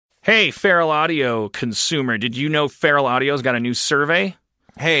Hey, Feral Audio consumer, did you know Feral Audio's got a new survey?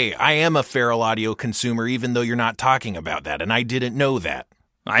 Hey, I am a Feral Audio consumer, even though you're not talking about that, and I didn't know that.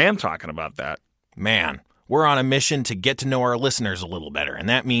 I am talking about that. Man, we're on a mission to get to know our listeners a little better, and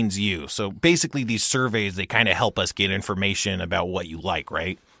that means you. So basically, these surveys, they kind of help us get information about what you like,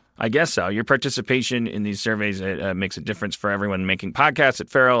 right? I guess so. Your participation in these surveys makes a difference for everyone making podcasts at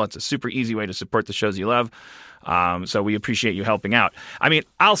Feral. It's a super easy way to support the shows you love. So we appreciate you helping out. I mean,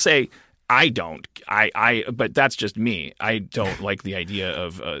 I'll say I don't. But that's just me. I don't like the idea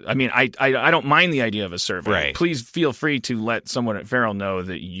of. I don't mind the idea of a survey. Right. Please feel free to let someone at Feral know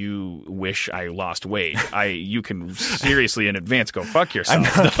that you wish I lost weight. You can seriously in advance go fuck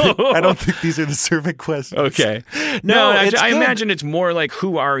yourself. I don't think these are the survey questions. Okay. No, I imagine it's more like,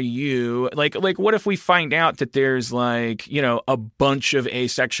 who are you? Like what if we find out that there's a bunch of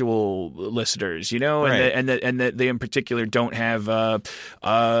asexual listeners, right. and that they in particular don't have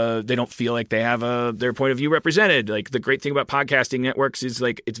they don't feel like they have their point of view represented. Like, the great thing about podcasting networks is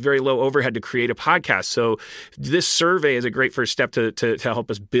it's very low overhead to create a podcast. So this survey is a great first step to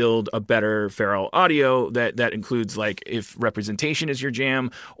help us build a better Feral Audio that includes if representation is your jam,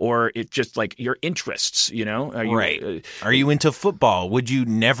 or it just your interests, Right. Are you into football? Would you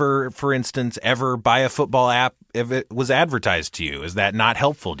never, for instance, ever buy a football app if it was advertised to you? Is that not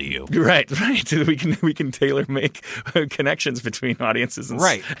helpful to you? Right. We can tailor make connections between audiences and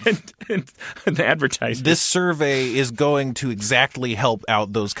and advertising. This survey is going to exactly help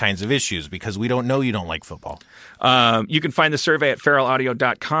out those kinds of issues, because we don't know you don't like football. You can find the survey at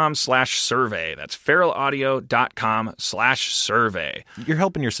feralaudio.com/survey. That's feralaudio.com/survey. You're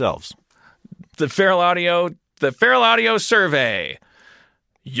helping yourselves. The Feral Audio survey.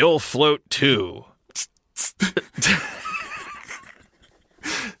 You'll float too.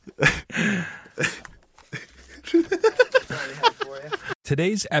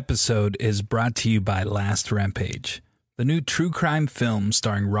 Today's episode is brought to you by Last Rampage, the new true crime film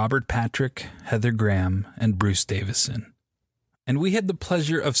starring Robert Patrick, Heather Graham, and Bruce Davison. And we had the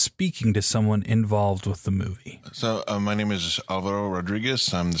pleasure of speaking to someone involved with the movie. So, my name is Alvaro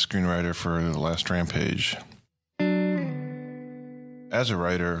Rodriguez. I'm the screenwriter for The Last Rampage. As a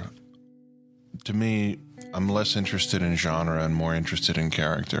writer, to me, I'm less interested in genre and more interested in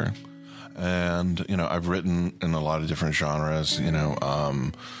character. And, I've written in a lot of different genres,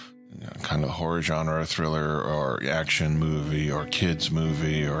 kind of horror genre, thriller, or action movie, or kids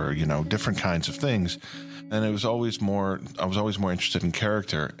movie, or, different kinds of things. And I was always more interested in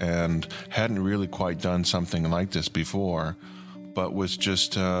character, and hadn't really quite done something like this before, but was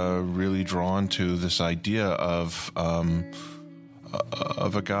just really drawn to this idea of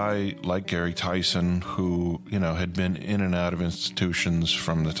a guy like Gary Tyson who, had been in and out of institutions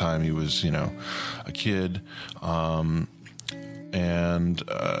from the time he was, a kid, and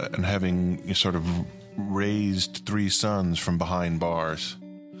having sort of raised three sons from behind bars,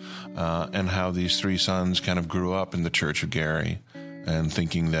 and how these three sons kind of grew up in the Church of Gary, and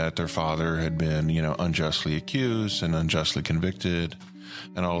thinking that their father had been, unjustly accused and unjustly convicted,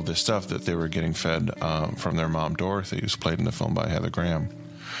 and all of this stuff that they were getting fed from their mom, Dorothy, who's played in the film by Heather Graham.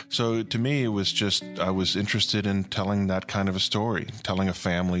 So to me, it was just, I was interested in telling that kind of a story, telling a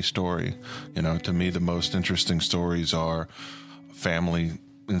family story. To me, the most interesting stories are family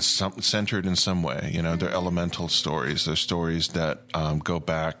centered in some way. They're elemental stories. They're stories that go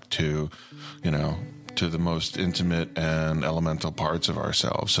back to, to the most intimate and elemental parts of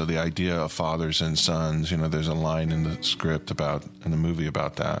ourselves. So the idea of fathers and sons, there's a line in the script in the movie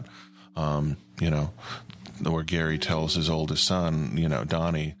about that, where Gary tells his oldest son,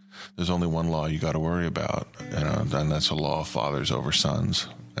 Donnie, there's only one law you got to worry about, and that's a law of fathers over sons.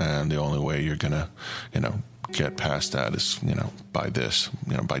 And the only way you're going to, get past that is, by this,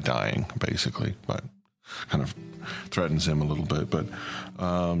 by dying, basically. But kind of threatens him a little bit. But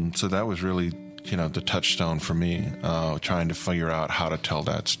so that was really, the touchstone for me, trying to figure out how to tell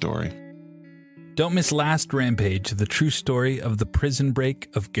that story. Don't miss Last Rampage, the true story of the prison break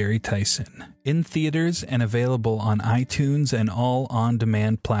of Gary Tyson. In theaters and available on iTunes and all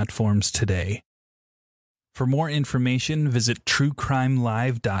on-demand platforms today. For more information, visit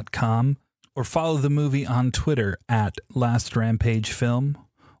truecrimelive.com or follow the movie on Twitter at Last Rampage Film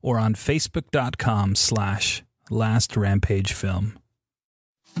or on Facebook.com/Last Rampage Film.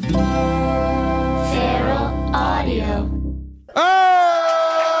 Feral Audio.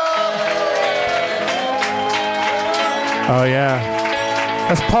 Oh, yeah.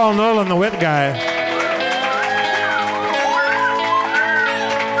 That's Paul Nolan, the wit guy.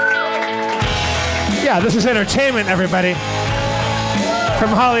 Yeah, this is entertainment, everybody. From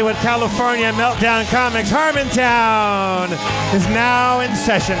Hollywood, California, Meltdown Comics, Harmontown is now in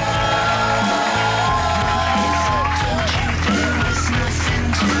session.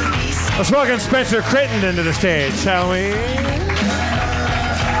 Let's welcome Spencer Critton into the stage, shall we?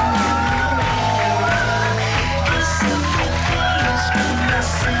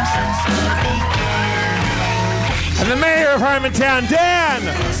 And the mayor of Harmontown, Dan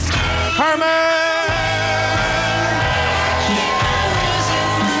Harmon!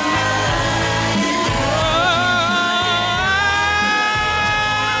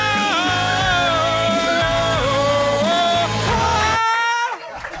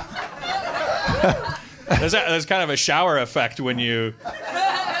 There's kind of a shower effect when you...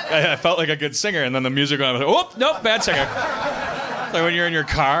 I felt like a good singer, and then the music went, I was like, oh, nope, bad singer. Like when you're in your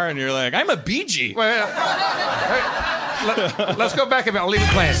car and you're like, I'm a Bee Gee. Let's go back a bit. I'll leave it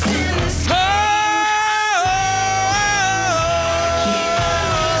playing.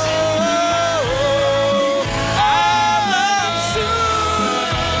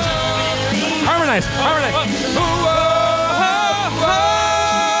 Harmonize.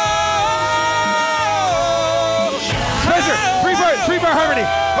 Spencer, three-bar harmony.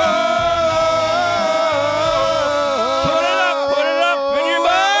 Put it up in your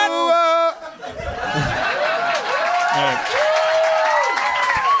butt.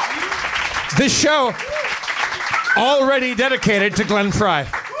 This show already dedicated to Glenn Frey.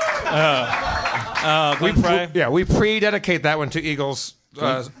 Glenn Frey? Yeah, we pre-dedicate that one to Eagles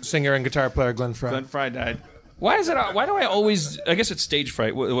singer and guitar player Glenn Frey. Glenn Frey died. Why do I always... I guess it's stage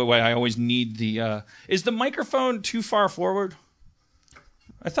fright. Why I always need the... Is the microphone too far forward?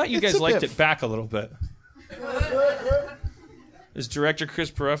 I thought you guys liked it back a little bit. Is director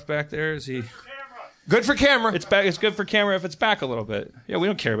Chris Peruff back there? Is he... Good for camera. It's back. It's good for camera if it's back a little bit. Yeah, we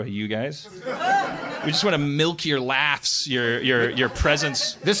don't care about you guys. We just want to milk your laughs, your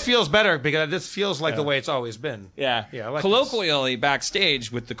presence. This feels better because this feels like the way it's always been. Yeah. Yeah. I like Colloquially,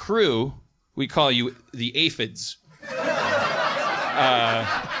 backstage with the crew, we call you the aphids.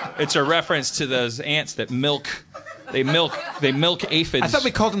 It's a reference to those ants that milk. They milk aphids. I thought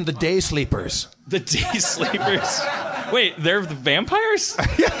we called them the day sleepers. The day sleepers. Wait, they're the vampires?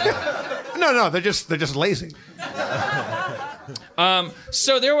 No, they're just lazy.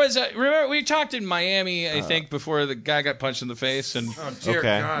 So there was remember we talked in Miami, I think, before the guy got punched in the face, and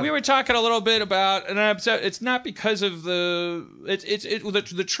God. we were talking a little bit about, and it's not because of the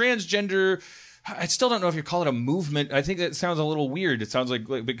transgender. I still don't know if you call it a movement. I think that sounds a little weird. It sounds like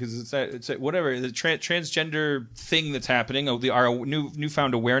because it's whatever the transgender thing that's happening. Our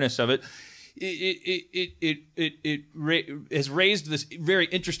newfound awareness of it. It has raised this very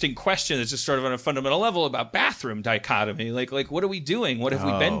interesting question that's just sort of on a fundamental level about bathroom dichotomy. Like what are we doing? What have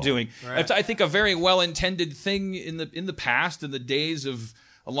we been doing? Right. I think a very well-intended thing in the past, in the days of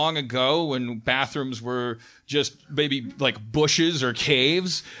long ago when bathrooms were just maybe like bushes or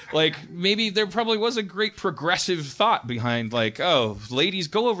caves, like maybe there probably was a great progressive thought behind like, oh, ladies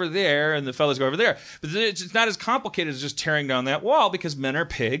go over there and the fellas go over there. But it's not as complicated as just tearing down that wall because men are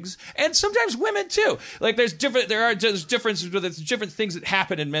pigs and sometimes women too. Like there's differences with it's different things that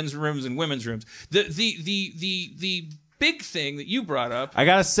happen in men's rooms and women's rooms. The big thing that you brought up. I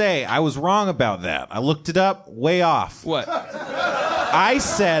gotta say, I was wrong about that. I looked it up, way off. What? I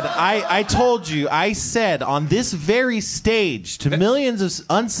said, I told you, I said on this very stage to millions of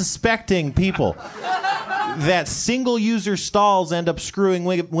unsuspecting people that single-user stalls end up screwing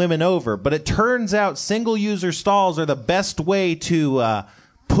women over. But it turns out single-user stalls are the best way to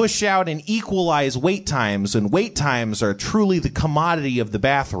push out and equalize wait times, and wait times are truly the commodity of the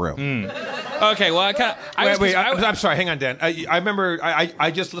bathroom. Okay, well, I'm sorry. Hang on, Dan. I remember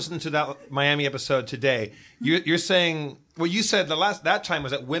I just listened to that Miami episode today. You're saying what you said that time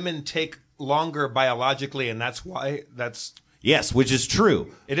was that women take longer biologically, and that's why that's. Yes, which is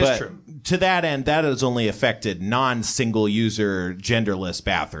true. It is true. To that end, that has only affected non-single-user, genderless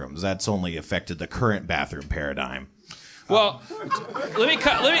bathrooms. That's only affected the current bathroom paradigm. Well, let me.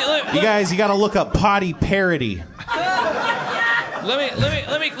 You guys, you got to look up potty parity.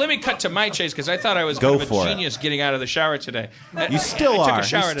 Let me cut to my chase because I thought I was kind of a genius getting out of the shower today. You still are.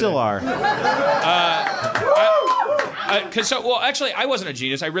 Actually, I wasn't a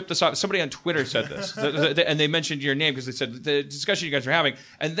genius. I ripped this off. Somebody on Twitter said this, and they mentioned your name because they said the discussion you guys were having,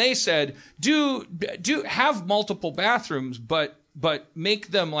 and they said, do have multiple bathrooms, but make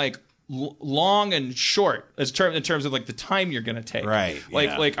them like long and short in terms of like the time you're gonna take. Right.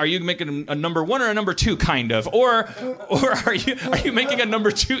 Like are you making a number one or a number two kind of, or are you making a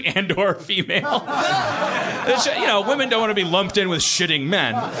number two and or female? Women don't want to be lumped in with shitting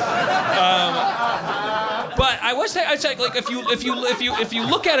men. But I say like if you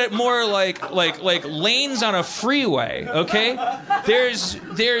look at it more like lanes on a freeway, okay?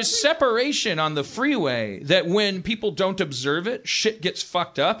 There's separation on the freeway that when people don't observe it, shit gets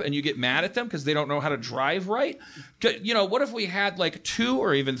fucked up and you get mad at them because they don't know how to drive right. You know, what if we had like 2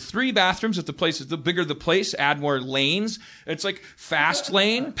 or even 3 bathrooms if the place is the bigger the place, add more lanes. It's like fast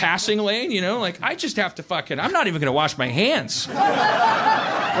lane, passing lane, you know, like I just have to I'm not even going to wash my hands.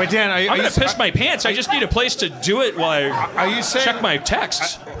 Wait, Dan, I'm going to piss my pants. I just need a place to do it while I check my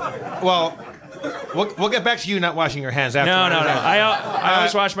texts. Well, we'll get back to you not washing your hands after. No. I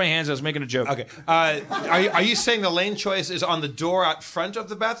always wash my hands. I was making a joke. Okay. Are you saying the lane choice is on the door out front of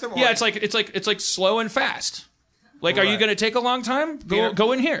the bathroom? Or? Yeah, it's like slow and fast. Like, Are you going to take a long time?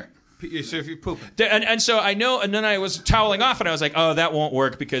 Go in here. So if you poop. And so I know, and then I was toweling off, and I was like, oh, that won't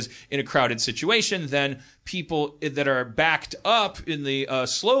work because in a crowded situation, then people that are backed up in the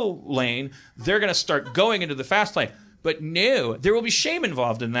slow lane, they're going to start going into the fast lane. But no, there will be shame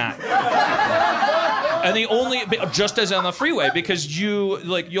involved in that. And just as on the freeway, because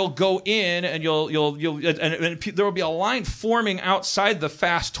you'll go in and and there will be a line forming outside the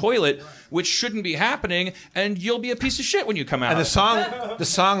fast toilet, which shouldn't be happening, and you'll be a piece of shit when you come out. And the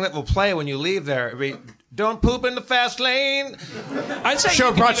song that will play when you leave there, don't poop in the fast lane.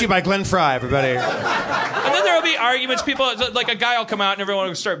 Show brought to you by Glenn Fry, everybody. And then there will be arguments. People, like a guy will come out and everyone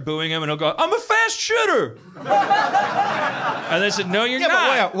will start booing him, and he'll go, "I'm a fast shitter." And they said, "No, you're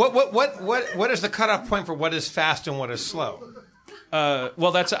not." But what is the cutoff point for what is fast and what is slow?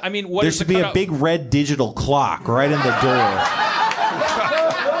 Well, that's. I mean, what there is the should be cutoff? a big red digital clock right in the door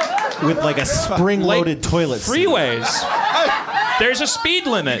with like a spring-loaded toilet seat. Freeways. There's a speed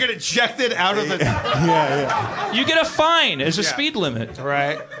limit. You get ejected out of the... Yeah. You get a fine. There's a speed limit.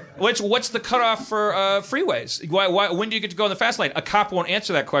 Right. What's the cutoff for freeways? When do you get to go in the fast lane? A cop won't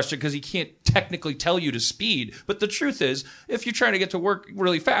answer that question because he can't technically tell you to speed. But the truth is, if you're trying to get to work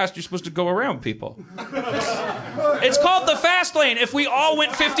really fast, you're supposed to go around people. It's called the fast lane. If we all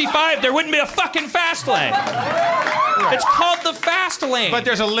went 55, there wouldn't be a fucking fast lane. It's called the fast lane. But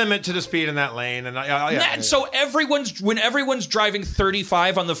there's a limit to the speed in that lane, and so when everyone's driving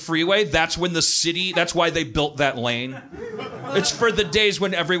 35 on the freeway, that's why they built that lane. It's for the days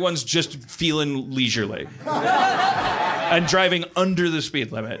when everyone's just feeling leisurely and driving under the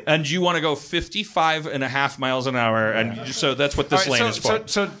speed limit, and you want to go 55.5 miles an hour, and so that's what this lane is for.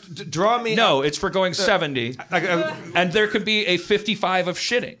 So draw me. No, it's for going 70, and there could be a 55 of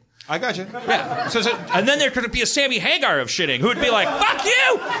shitting. I got you. Yeah. And then there could be a Sammy Hagar of shitting who would be like, "Fuck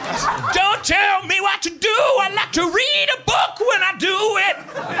you! Don't tell me what to do. I like to read a book when I do it.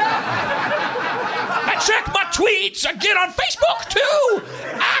 I check my tweets. I get on Facebook too.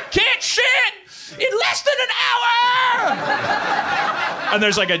 I can't shit in less than an hour." And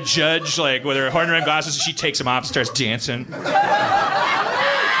there's like a judge, like with her horn rimmed glasses, and she takes him off and starts dancing.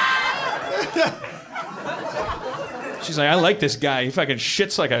 She's like, "I like this guy. He fucking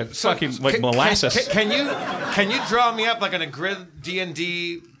shits like a molasses." Can you draw me up like on a grid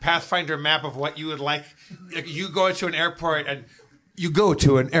D&D Pathfinder map of what you would like? You go to an airport and you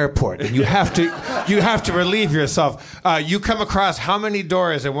have to relieve yourself. You come across how many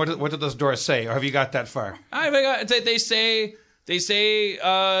doors and what do those doors say? Or have you got that far? They say. When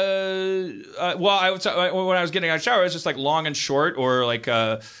I was getting out of the shower, it was just like long and short, or like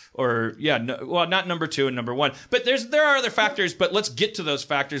not number 2 and number 1. But there are other factors. But let's get to those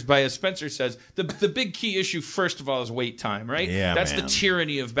factors. As Spencer says, the big key issue first of all is wait time, right? Yeah, that's man. the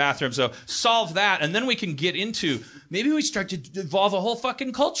tyranny of bathrooms. So solve that, and then we can get into maybe we start to evolve a whole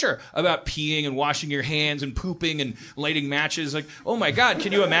fucking culture about peeing and washing your hands and pooping and lighting matches. Like, oh my God,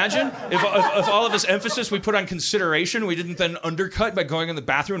 can you imagine if all of this emphasis we put on consideration, we didn't then undercut by going in the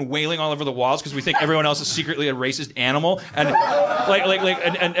bathroom and wailing all over the walls because we think everyone else is secretly a racist animal, and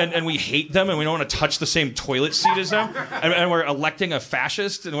and we hate them and we don't want to touch the same toilet seat as them, and we're electing a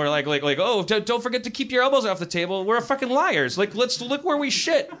fascist, and we're like oh, don't forget to keep your elbows off the table. We're fucking liars. Like, let's look where we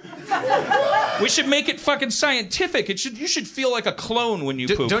shit. We should make it fucking scientific. You should feel like a clone when you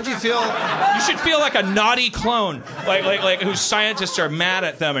poop. Don't you feel? You should feel like a naughty clone, like whose scientists are mad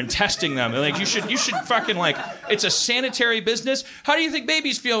at them and testing them. Like you should fucking like it's a sanitary business. How do you think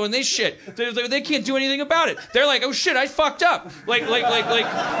babies feel when they shit? They can't do anything about it. They're like, oh shit, I fucked up.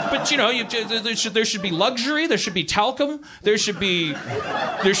 But you know, there should be luxury. There should be talcum. There should be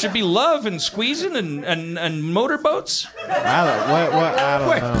love and squeezing and motorboats. I don't know.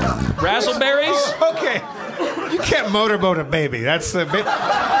 Razzleberries. Okay. You can't motorboat a baby. That's the bit.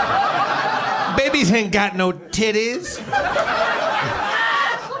 Babies ain't got no titties.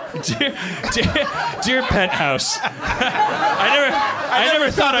 Dear Penthouse, I never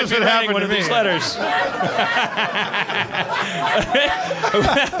thought I'd be writing one of these letters.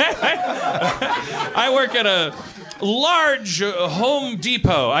 I work at a large Home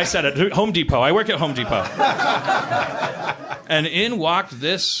Depot. I said it, Home Depot. I work at Home Depot. And in walked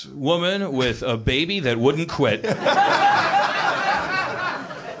this woman with a baby that wouldn't quit.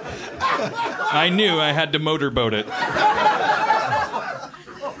 I knew I had to motorboat it.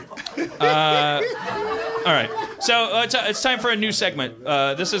 All right. So it's time for a new segment.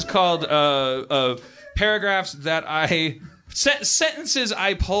 This is called paragraphs that sentences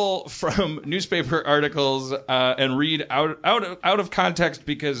I pull from newspaper articles and read out of context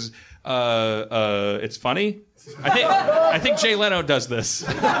because it's funny. I think Jay Leno does this.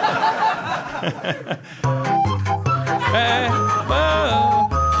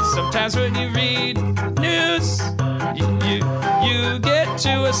 Sometimes when you read news, you get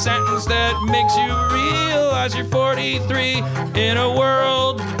to a sentence that makes you realize you're 43 in a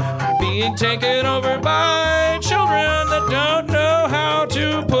world being taken over by children that don't know how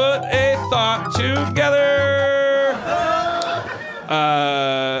to put a thought together.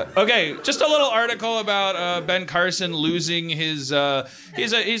 Okay, just a little article about Ben Carson losing his.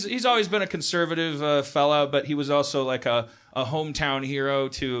 He's always been a conservative fella, but he was also like a hometown hero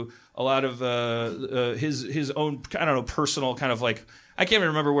to a lot of his own, I don't know, personal kind of like. I can't even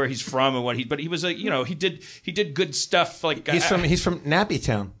remember where he's from and what but he was he did good stuff like he's from Nappy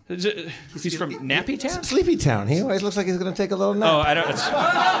Town. He's from Nappy Town? Sleepy Town. He always looks like he's going to take a little nap. Oh, I don't.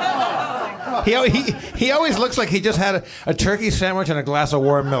 He always looks like he just had a turkey sandwich and a glass of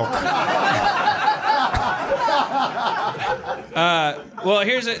warm milk. Well,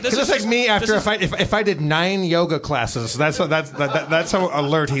 this is like me after if I did 9 yoga classes. That's how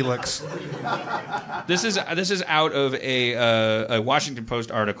alert he looks. This is out of a Washington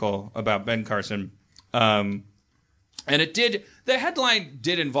Post article about Ben Carson, and the headline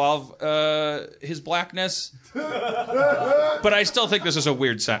did involve his blackness, but I still think this is a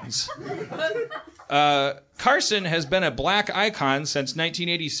weird sentence. Carson has been a black icon since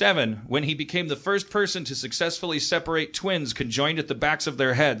 1987, when he became the first person to successfully separate twins conjoined at the backs of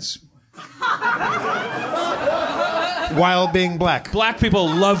their heads. While being black. Black people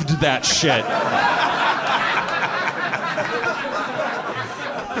loved that shit.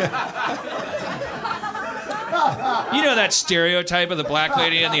 You know that stereotype of the black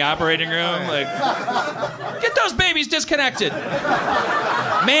lady in the operating room? Like, get those babies disconnected.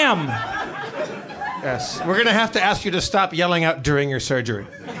 Ma'am. Yes. We're going to have to ask you to stop yelling out during your surgery.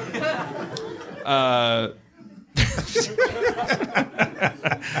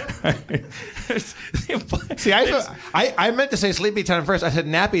 See, I meant to say Sleepy Town first. I said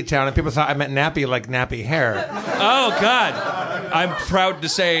Nappy Town, and people thought I meant nappy like nappy hair. Oh, God. I'm proud to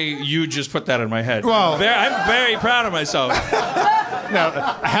say you just put that in my head. Well, I'm very proud of myself. No,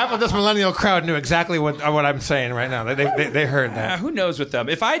 half of this millennial crowd knew exactly what I'm saying right now. They heard that. Who knows with them?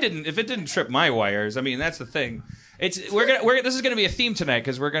 If it didn't trip my wires, I mean, that's the thing. This is gonna be a theme tonight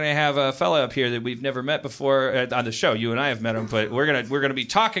because we're gonna have a fella up here that we've never met before on the show. You and I have met him, but we're gonna be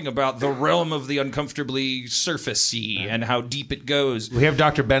talking about the realm of the uncomfortably surfacey and how deep it goes. We have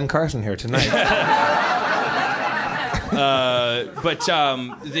Dr. Ben Carson here tonight. And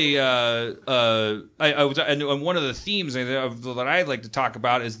one of the themes that I'd like to talk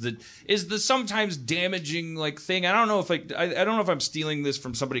about is the sometimes damaging like thing. I don't know if I don't know if I'm stealing this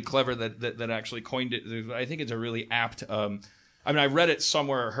from somebody clever that actually coined it. I think it's a really apt. I mean, I read it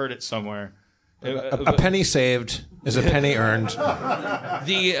somewhere or heard it somewhere. A penny saved is a penny earned.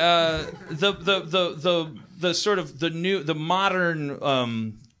 The sort of the modern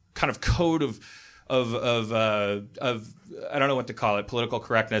kind of code of I don't know what to call it. Political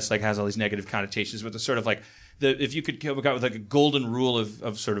correctness like has all these negative connotations, but the sort of like if you could come up with like a golden rule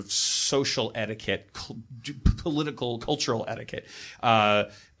of sort of social etiquette, political cultural etiquette,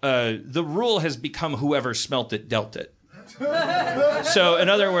 the rule has become whoever smelt it dealt it. So in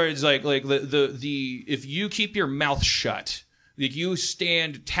other words, like the if you keep your mouth shut, like you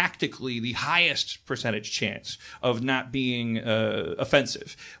stand tactically the highest percentage chance of not being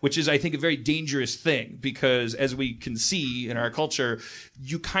offensive, which is, I think, a very dangerous thing because, as we can see in our culture,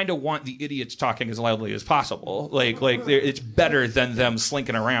 you kind of want the idiots talking as loudly as possible. Like it's better than them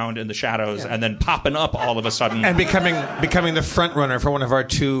slinking around in the shadows and then popping up all of a sudden and becoming the front runner for one of our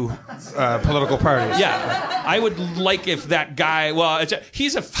two political parties. Yeah, I would like if that guy. Well, he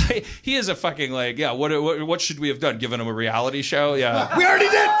is a fucking like yeah. What should we have done? Given him a reality show? Yeah, we already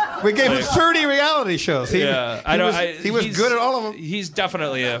did. We gave him 30 reality shows. He was good at all of them. He's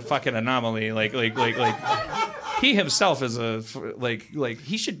definitely a fucking anomaly. Like he himself is like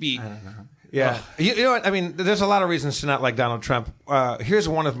he should be. I don't know. Yeah. You know what? I mean, there's a lot of reasons to not like Donald Trump. Here's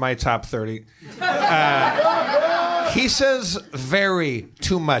one of my top 30. He says very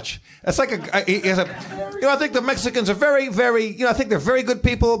too much. It's like I think the Mexicans are very, very, I think they're very good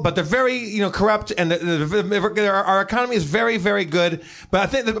people, but they're very, corrupt, and our economy is very, very good. But I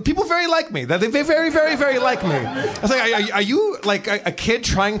think that people very like me. They very, very, very like me. I was like, are you like a kid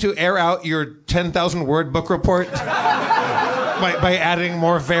trying to air out your 10,000 word book report by adding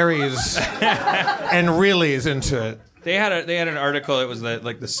more veries and reallys into it? They had an article. It was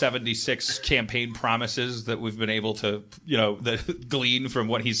the 76 campaign promises that we've been able to glean from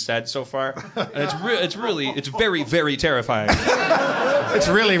what he's said so far, and it's very, very terrifying. It's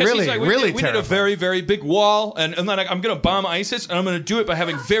really terrifying. We need a very, very big wall, and then I'm going to bomb ISIS, and I'm going to do it by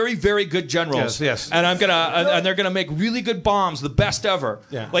having very, very good generals. Yes. And and they're going to make really good bombs, the best ever.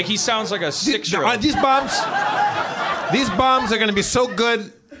 Yeah. Like he sounds like a 6-year-old. These bombs are going to be so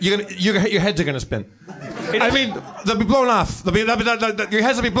good, your heads are going to spin. I mean, they'll be blown off. Your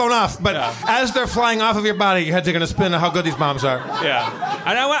heads will be blown off, but as they're flying off of your body, your heads are going to spin on how good these bombs are. Yeah.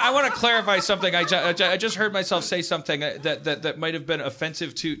 And I want to clarify something. I just heard myself say something that might have been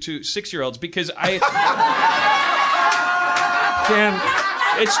offensive to 6-year-olds, because Dan,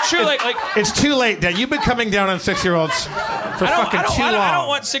 it's true. It's too late, Dan. You've been coming down on 6-year-olds for fucking too long. I don't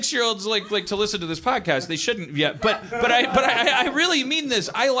want 6-year-olds like to listen to this podcast. They shouldn't yet. But I really mean this.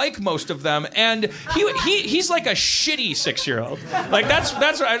 I like most of them, and he's like a shitty 6-year-old. Like that's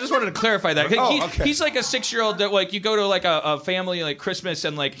what I just wanted to clarify that. Okay. He's like a 6-year-old that like you go to like a family like Christmas,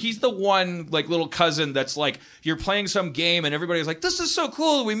 and like he's the one like little cousin that's like you're playing some game and everybody's like, this is so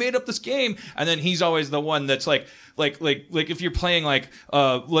cool, we made up this game, and then he's always the one that's like if you're playing like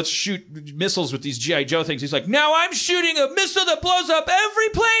let's shoot missiles with these G.I. Joe things, he's like, now I'm shooting a missile that blows up every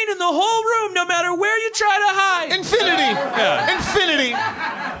plane in the whole room, no matter where you try to hide. Infinity. Yeah. Infinity.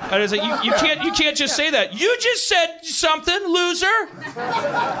 And it's like you can't just say that. You just said something, loser.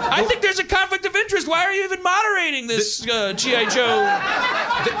 I think there's a conflict of interest. Why are you even moderating this G.I.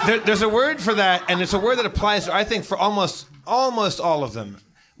 Joe? There's a word for that, and it's a word that applies, I think, for almost all of them.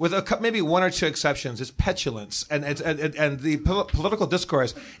 With maybe one or two exceptions, it's petulance, and the political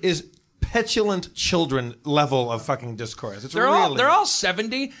discourse is petulant children level of fucking discourse. They're all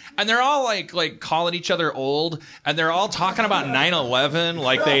 70, and they're all like calling each other old, and they're all talking about 9/11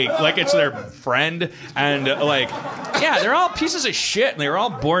 like it's their friend, and they're all pieces of shit, and they were all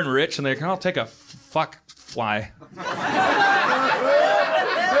born rich, and they can all take a fuck fly.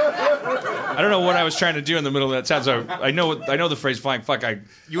 I don't know what I was trying to do in the middle of that sentence. I know the phrase "flying fuck." I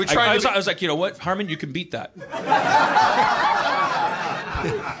was like, you know what, Harmon, you can beat that.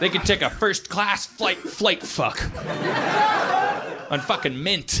 They could take a first-class flight fuck on fucking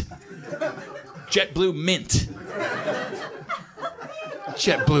Mint, JetBlue Mint.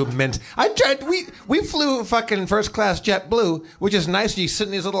 JetBlue Mint. I tried. We flew fucking first class JetBlue, which is nice. You sit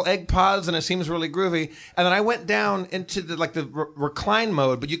in these little egg pods, and it seems really groovy. And then I went down into the recline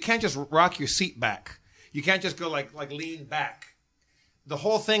mode, but you can't just rock your seat back. You can't just go like lean back. The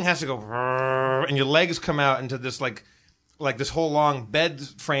whole thing has to go, and your legs come out into this like this whole long bed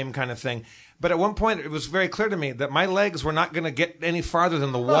frame kind of thing. But at one point, it was very clear to me that my legs were not going to get any farther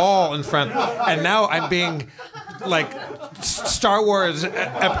than the wall in front. And now I'm being like Star Wars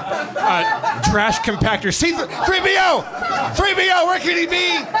trash compactor. C-3PO! 3PO, where can he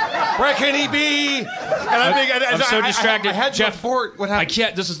be? Where can he be? And I'm so distracted. I had Jeff, Fort. What happened? I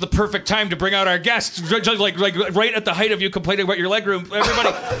can't. This is the perfect time to bring out our guests. Just like right at the height of you complaining about your legroom.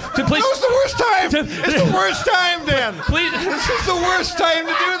 Everybody, please. That was the worst time. It's the worst time, Dan. Please. This is the worst time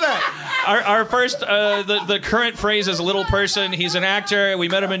to do that. Our first, the current phrase is a little person. He's an actor. We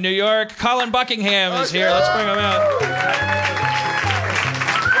met him in New York. Colin Buckingham is here. Let's bring him out.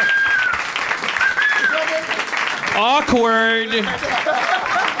 Awkward.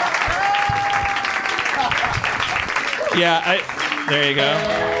 Yeah, there you go.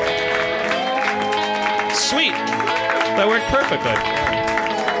 Sweet. That worked perfectly.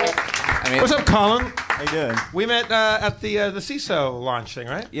 What's up, Colin? How you doing? We met at the CISO launch thing,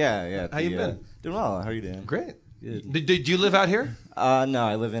 right? Yeah. How you been? Doing well. How are you doing? Great. Good. Did you live out here? No,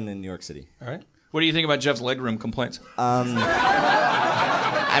 I live in New York City. All right. What do you think about Jeff's legroom complaints?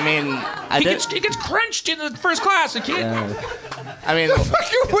 I mean, he gets crunched in the first class. What is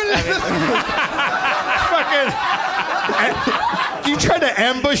this? You tried to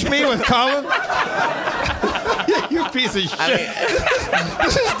ambush me with Colin? You piece of shit.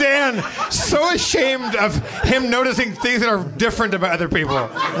 This is Dan so ashamed of him noticing things that are different about other people.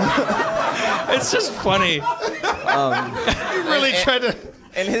 It's just funny. You really tried to...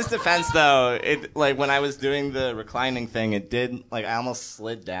 In his defense, though, it like when I was doing the reclining thing, it did like I almost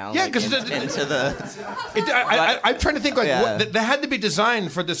slid down. Yeah, like, because into the. I'm trying to think like Yeah. they had to be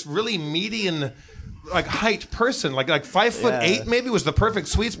designed for this really median. Like height person, like 5'8" maybe was the perfect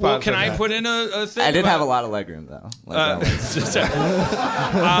sweet spot. Well, can for I that. put in a thing? I did about- have a lot of legroom though. Like,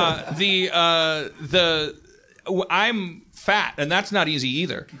 I'm fat, and that's not easy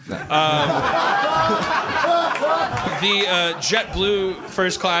either. The JetBlue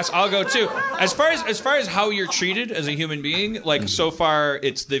first class, I'll go too. As far as how you're treated as a human being, like so far,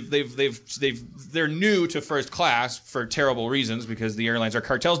 it's they're new to first class for terrible reasons because the airlines are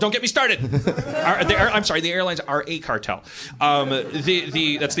cartels. Don't get me started. I'm sorry, the airlines are a cartel.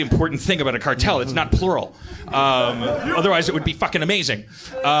 That's the important thing about a cartel. It's not plural. Otherwise, it would be fucking amazing.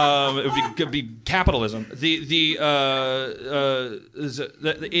 It would be capitalism. The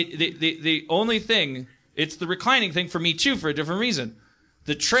only thing. It's the reclining thing for me too, for a different reason.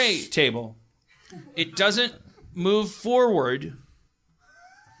 The tray table, it doesn't move forward.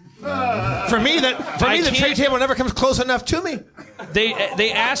 For me, the tray table never comes close enough to me.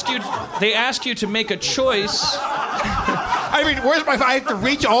 They ask you to make a choice. I mean, I have to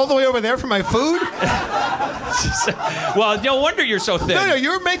reach all the way over there for my food? Well, no wonder you're so thin. No,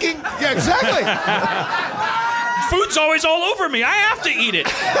 you're making... Yeah, exactly. Food's always all over me. I have to eat it.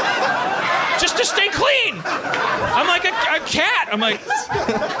 Just to stay clean. I'm like a cat. I'm like...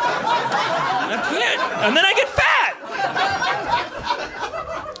 I can't. And then I get fat.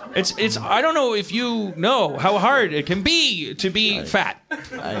 It's. I don't know if you know how hard it can be to be fat.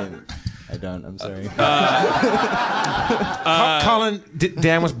 I don't. I'm sorry. Colin,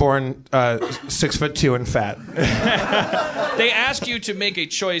 Dan was born 6'2" and fat. They ask you to make a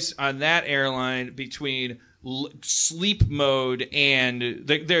choice on that airline between sleep mode and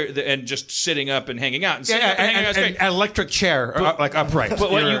and just sitting up and hanging out. And sitting up and hanging out is great. An electric chair, like upright.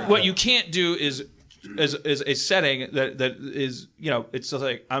 But what you can't do is a setting that is, it's just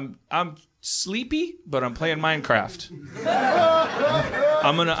like I'm sleepy, but I'm playing Minecraft.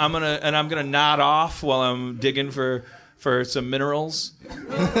 I'm gonna nod off while I'm digging for some minerals, and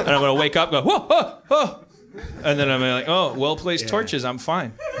I'm gonna wake up, and go whoa, whoa, whoa, and then I'm like, oh, well placed torches, I'm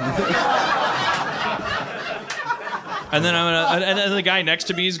fine. And then and then the guy next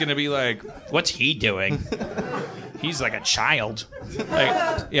to me is gonna be like, what's he doing? He's like a child.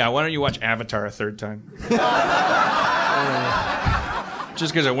 Like, yeah, why don't you watch Avatar a third time?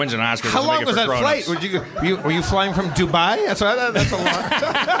 Just because it wins an Oscar. How long was that grown-ups. flight? Were you flying from Dubai? That's a lot.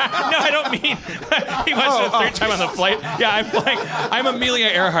 No, I don't mean he watched it a third time on the flight. Yeah, I'm flying. I'm Amelia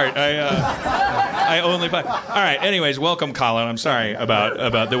Earhart. I only fly. All right. Anyways, welcome, Colin. I'm sorry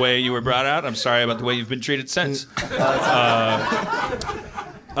about the way you were brought out. I'm sorry about the way you've been treated since.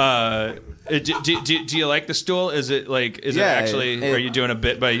 Do you like the stool? Is it actually? Are you doing a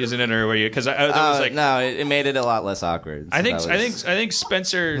bit by using it, or were you? Because I was like, no, it made it a lot less awkward. So I think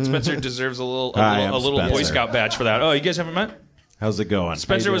Spencer deserves a little Spencer. Boy Scout badge for that. Oh, you guys haven't met? How's it going?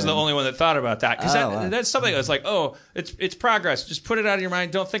 Spencer was the only one that thought about that because wow. that's something that's like, oh, it's progress. Just put it out of your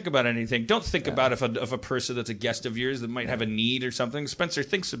mind. Don't think about anything. Don't think about if a person that's a guest of yours that might have a need or something. Spencer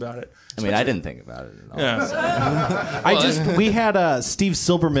thinks about it. I mean, I didn't think about it at all. Yeah. We had Steve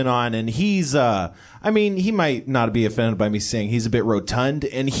Silberman on, and he's he might not be offended by me saying he's a bit rotund,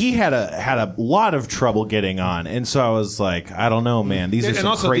 and he had a lot of trouble getting on, and so I was like, I don't know, man, these are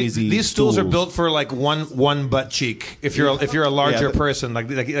some crazy. These stools are built for like one butt cheek. If you're a larger person,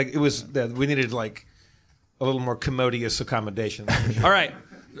 like it was, we needed like a little more commodious accommodation. All right,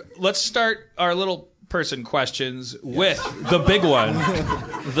 let's start our little person questions with the big one.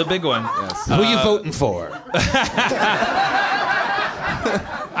 The big one. Yes. Who are you voting for?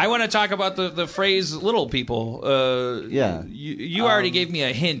 I want to talk about the phrase "little people." Yeah. You already gave me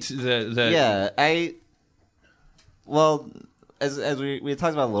a hint that. Yeah, Well, as we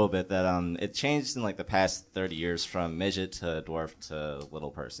talked about a little bit, that it changed in like the past 30 years from midget to dwarf to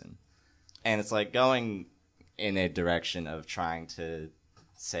little person, and it's like going in a direction of trying to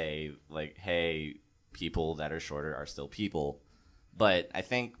say like, hey, people that are shorter are still people, but I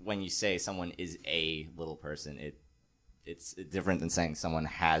think when you say someone is a little person, it's different than saying someone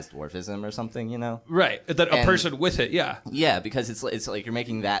has dwarfism or something, Right, that a person with it, yeah. Yeah, because it's like you're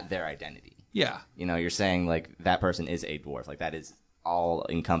making that their identity. Yeah. You're saying like that person is a dwarf, like that is all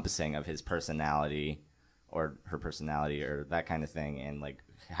encompassing of his personality or her personality or that kind of thing, and like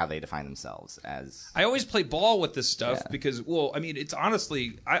how they define themselves as. I always play ball with this stuff because, well, I mean, it's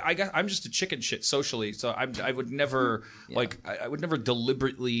honestly, I'm just a chicken shit socially, so I would never I would never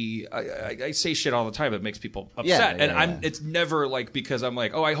deliberately. I say shit all the time that makes people upset, it's never like because I'm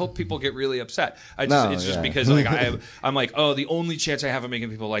like, oh, I hope people get really upset. It's just because like I'm like, oh, the only chance I have of making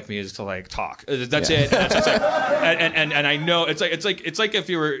people like me is to like talk. That's it. And I know it's like if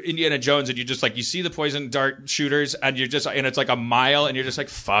you were Indiana Jones and you just like you see the poison dart shooters and you're just and it's like a mile and you're just like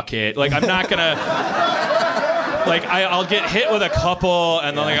fuck it, like I'm not gonna like I'll get hit with a couple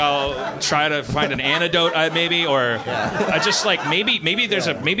and then like I'll try to find an antidote maybe or I just like maybe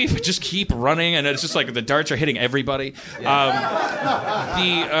if I just keep running and it's just like the darts are hitting everybody. And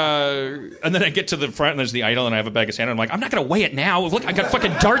then I get to the front and there's the idol and I have a bag of sand and I'm like I'm not gonna weigh it now. Look, I got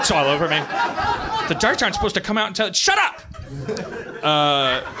fucking darts all over me. The darts aren't supposed to come out and tell it. Shut up.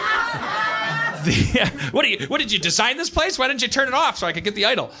 What did you design this place? Why didn't you turn it off so I could get the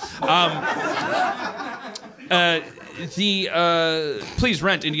idol? Please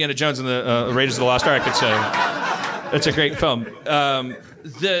rent Indiana Jones and the Raiders of the Lost Ark. It's a great film.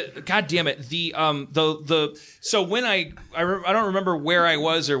 God damn it. So when I don't remember where I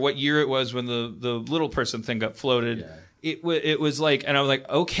was or what year it was when the little person thing got floated. Yeah. It was like, and I was like,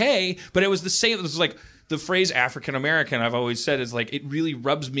 okay, but it was the same. It was like the phrase African American. I've always said is like it really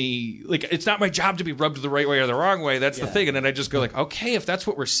rubs me like it's not my job to be rubbed the right way or the wrong way. That's the thing. And then I just go like, okay, if that's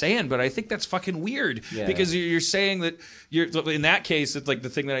what we're saying, but I think that's fucking weird because you're saying that you're in that case. It's like the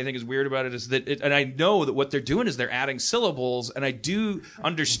thing that I think is weird about it is that, and I know that what they're doing is they're adding syllables, and I do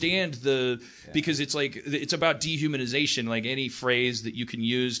understand because it's like it's about dehumanization. Like any phrase that you can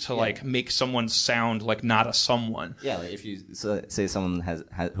use to like make someone sound like not a someone. Yeah, like if you say someone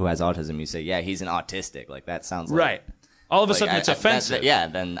who has autism, you say, yeah, he's an autistic. Like that sounds like, right. All of a sudden, it's offensive.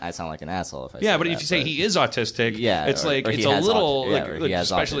 Then I sound like an asshole if I say but if you say he is autistic, it's like it's a little like he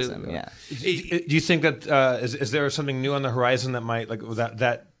has especially. Autism, Do you think that is there something new on the horizon that might like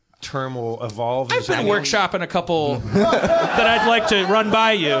that term will evolve? I've been workshopping a couple that I'd like to run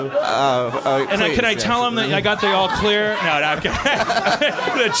by you. And can I tell them that I got the all clear? No, I'm kidding.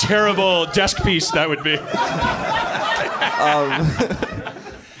 What a terrible desk piece that would be.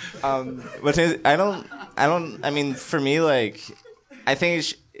 But I mean, for me, like, I think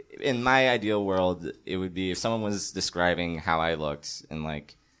in my ideal world, it would be if someone was describing how I looked, and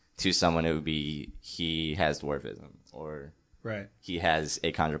like to someone, it would be he has dwarfism or he has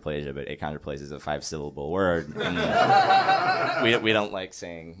achondroplasia, but achondroplasia is a 5-syllable word, and we don't like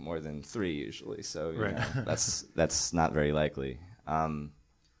saying more than 3 usually, so you know, that's not very likely.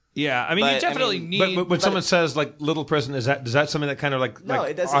 Yeah, I mean, you definitely need. But when someone says like little person, does that something that kind of like no,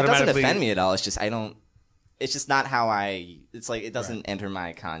 it doesn't offend me at all. It's just it's just not how it's like it doesn't enter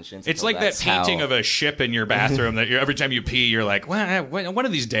my conscience. It's like that painting of a ship in your bathroom that every time you pee, you're like, well, one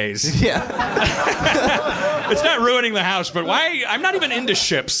of these days. Yeah. It's not ruining the house, but why? I'm not even into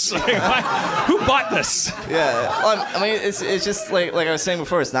ships. Like, who bought this? Yeah. Well, I mean, it's just like I was saying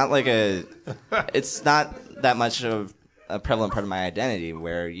before. It's not that much of a prevalent part of my identity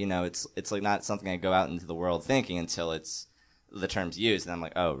where, you know, it's like not something I go out into the world thinking until it's the term's used and I'm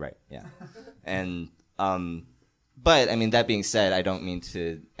like, oh, right. Yeah. And, but I mean, that being said, I don't mean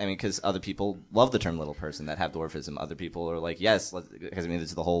to, because other people love the term little person that have dwarfism. Other people are like, yes, because this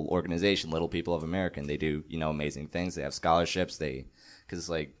is the whole organization, Little People of America. And they do, you know, amazing things. They have scholarships. Because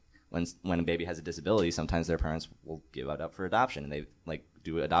like when a baby has a disability, sometimes their parents will give it up for adoption and they like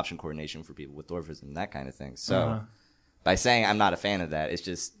do adoption coordination for people with dwarfism, that kind of thing. So, by saying I'm not a fan of that, it's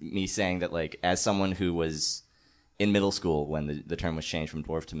just me saying that, like, as someone who was in middle school when the term was changed from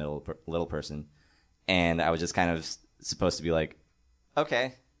dwarf to little person, and I was just kind of supposed to be like,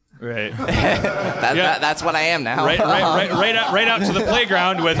 okay. Right. That's what I am now. Right out to the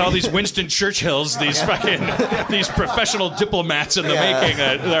playground with all these Winston Churchills, these these professional diplomats in the making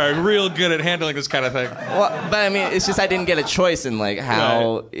that are real good at handling this kind of thing. Well, but I mean, it's just I didn't get a choice in, like,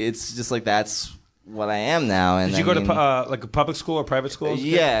 how it's just like that's what I am now. And did you go to like a public school or private school?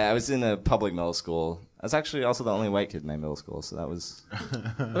 Yeah, I was in a public middle school. I was actually also the only white kid in my middle school, so that was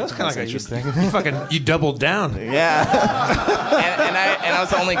kind of interesting. You doubled down. Yeah, and I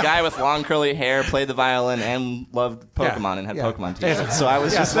was the only guy with long curly hair, played the violin, and loved Pokemon and had Pokemon T-shirts. So I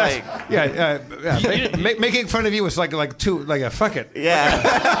was just like, making fun of you was like a fuck it. Yeah,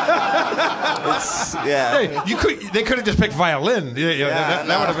 They could have just picked violin.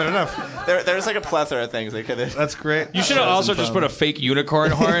 That would have been enough. There's like a plethora of things they could have. That's great. You should have also just put a fake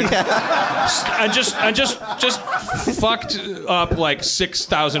unicorn horn and just fucked up like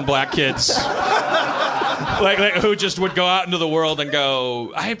 6,000 black kids. like who just would go out into the world and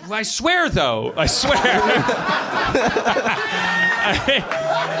go, I swear though, I swear.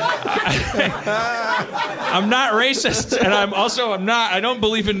 I'm not racist, and I don't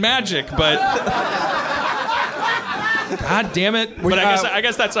believe in magic, but God damn it! But I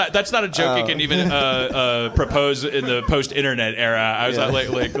guess that's not a joke you can even propose in the post-internet era. I was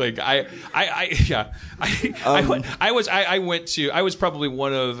I was probably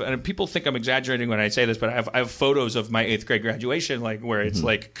one of, and people think I'm exaggerating when I say this, but I have photos of my 8th grade graduation, like where it's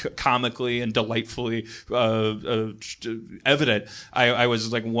like comically and delightfully evident. I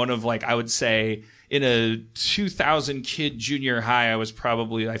was like one of, like, I would say, in a 2,000 kid junior high, I was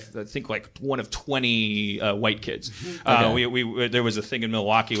probably, I think, like one of 20 white kids. Okay. There was a thing in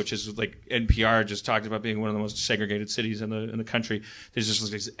Milwaukee, which is like NPR just talked about being one of the most segregated cities in the country. There's just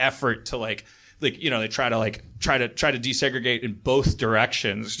like this effort to like they try to desegregate in both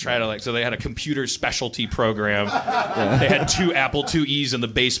directions. So they had a computer specialty program. Yeah. They had 2 Apple IIe's in the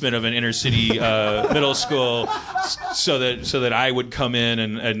basement of an inner city middle school, so that I would come in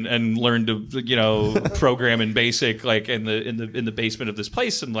and learn to program in BASIC, like in the basement of this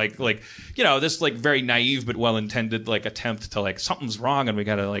place, and like this like very naive but well intended like attempt to like, something's wrong and we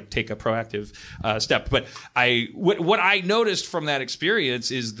got to like take a proactive step. But what I noticed from that experience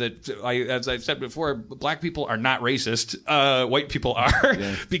is that as I've said before, black people are not racist. White people are.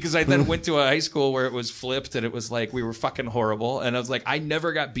 Yeah. Because I then went to a high school where it was flipped, and it was like we were fucking horrible. And I was like, I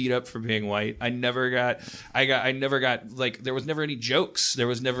never got beat up for being white. I never got like, there was never any jokes. There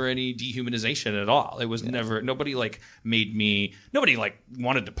was never any dehumanization at all. It was never, nobody like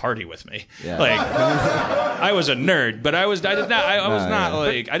wanted to party with me. Yeah. Like I was a nerd, but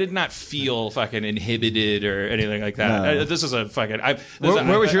I did not feel fucking inhibited or anything like that. No. This is a fucking.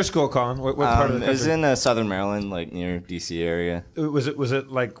 Where was your school, Colin? What part of the country? It was in southern Maryland, like near DC area. Was it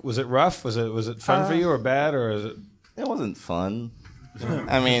rough? Was it fun for you, or bad, or is it? It wasn't fun.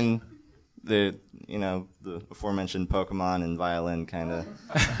 I mean, the aforementioned Pokemon and violin kind of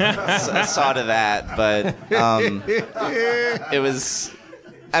saw to that, but it was.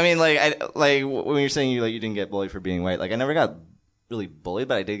 I mean, when you're saying you didn't get bullied for being white, like I never got really bullied,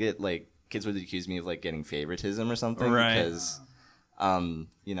 but I did get like kids would accuse me of like getting favoritism or something, right? Because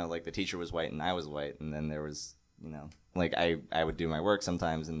like the teacher was white and I was white, and then there was like I would do my work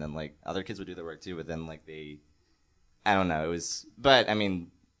sometimes, and then like other kids would do their work too, but then like I don't know, it was, but I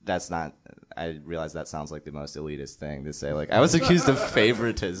mean. That's not. I realize that sounds like the most elitist thing to say. Like I was accused of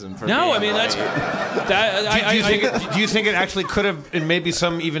favoritism for. No, I mean white. that's. Do you think it actually could have, in maybe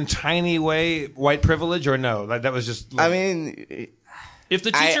some even tiny way, white privilege, or no? Like that was just. Like, I mean. If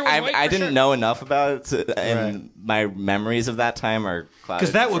the teacher was white, I didn't know enough about it, and my memories of that time are clouded.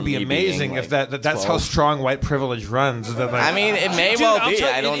 Because that would be amazing if that's how strong white privilege runs. That, like, I mean, it may well be.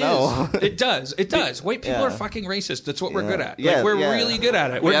 I don't know. It does. It does. White people are fucking racist. That's what we're good at. Like, we're really good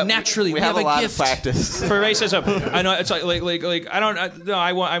at it. We have a lot gift of practice for racism. I know it's like I don't. No,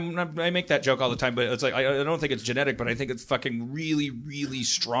 I make that joke all the time, but it's like I don't think it's genetic, but I think it's fucking really, really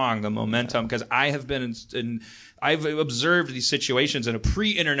strong, the momentum, because I have been I've observed these situations in a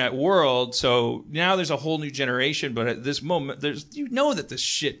pre-internet world, so now there's a whole new generation. But at this moment, that this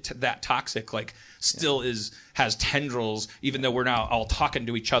shit that toxic still has tendrils, even though we're now all talking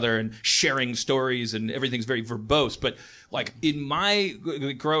to each other and sharing stories and everything's very verbose. But like in my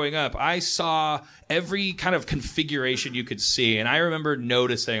growing up, I saw every kind of configuration you could see, and I remember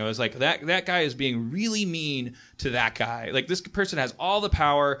noticing, I was like, that guy is being really mean to that guy. Like this person has all the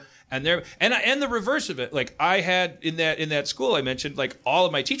power. And the reverse of it, like I had in that school I mentioned, like all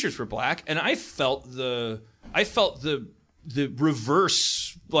of my teachers were black, and I felt the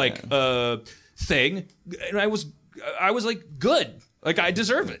reverse thing, and I was like good, like I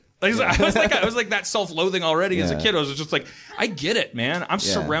deserve it. Like, I was like that self-loathing already as a kid. I was just like, I get it, man. I'm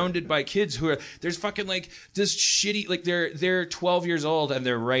surrounded by kids who are, there's fucking like this shitty, like they're 12 years old and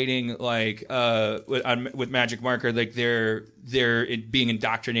they're writing like with magic marker, like they're being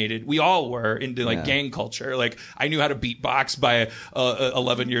indoctrinated. We all were into like gang culture. Like I knew how to beatbox by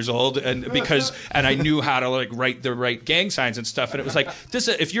 11 years old, and I knew how to like write the right gang signs and stuff. And it was like this.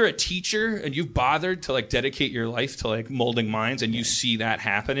 If you're a teacher and you've bothered to like dedicate your life to like molding minds, and you see that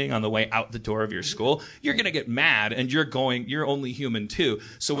happening on the way out the door of your school, you're gonna get mad, and you're only human too.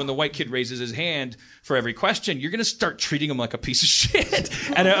 So when the white kid raises his hand for every question, you're gonna start treating him like a piece of shit.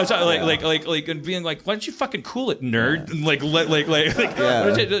 And I was like and being like, why don't you fucking cool it, nerd? And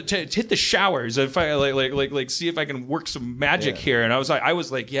hit the showers. If I see if I can work some magic here. And I was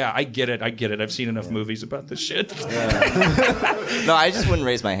like, yeah, I get it. I've seen enough movies about this shit. Yeah. No, I just wouldn't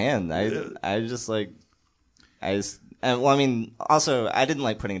raise my hand. I And well, I mean, also I didn't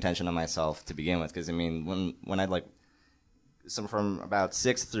like putting attention on myself to begin with, because I mean, when I'd like, so from about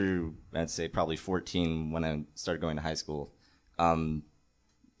 6 through I'd say probably 14 when I started going to high school, it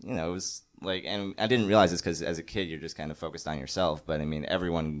was like, and I didn't realize this because as a kid you're just kind of focused on yourself, but I mean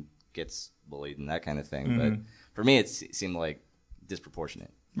everyone gets bullied and that kind of thing. But for me, it seemed like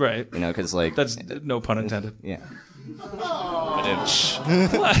disproportionate. Right. Because like that's no pun intended. Yeah.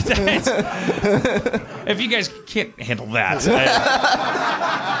 If you guys can't handle that,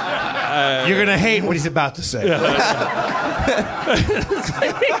 you're gonna hate what he's about to say.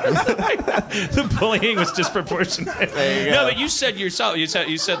 The bullying was disproportionate. No, but you said yourself. You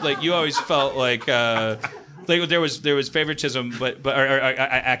said like you always felt like there was favoritism, but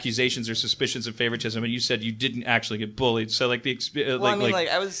accusations or suspicions of favoritism, and you said you didn't actually get bullied. So like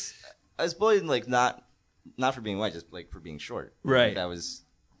I was bullied like not for being white, just like for being short. Right. That was,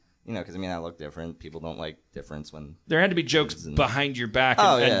 because I mean I look different. People don't like difference when there had to be jokes behind your back,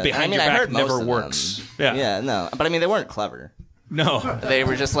 and behind your back never works. Yeah. Yeah. No, but I mean they weren't clever. No. They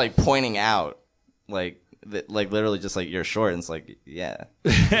were just like pointing out like literally just like you're short, and it's like yeah.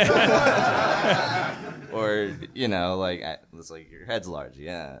 Or it's like your head's large,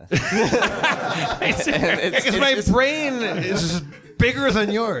 yeah. Because my brain is bigger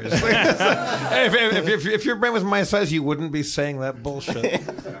than yours. If your brain was my size, you wouldn't be saying that bullshit.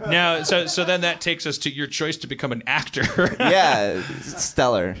 Now, so then that takes us to your choice to become an actor. Yeah,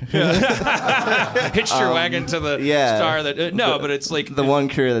 stellar. Hitched your wagon to the star that but it's like the one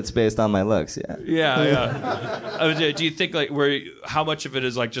career that's based on my looks. Yeah. Do you think how much of it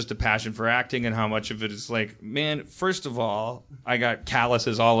is like just a passion for acting, and how much of it is like, man, first of all, I got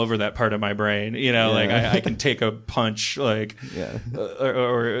calluses all over that part of my brain. Like I can take a punch, like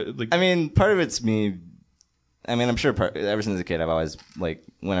or like. I mean, part of it's me. I mean, I'm sure ever since a kid, I've always, like,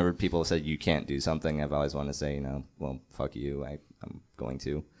 whenever people said you can't do something, I've always wanted to say, well, fuck you, I'm going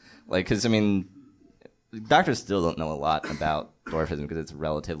to. Like, because, I mean, doctors still don't know a lot about dwarfism because it's a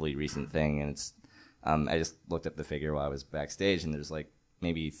relatively recent thing, and it's, I just looked up the figure while I was backstage, and there's, like,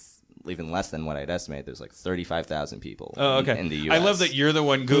 maybe even less than what I'd estimate. There's like 35,000 people in the U.S. I love that you're the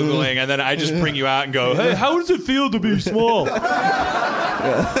one Googling, and then I just bring you out and go, hey, how does it feel to be small?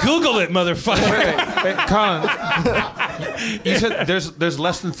 Google it, motherfucker. Wait, Colin, you said there's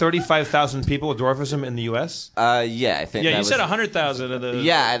less than 35,000 people with dwarfism in the U.S.? Yeah, I think. Yeah, you said 100,000 of the.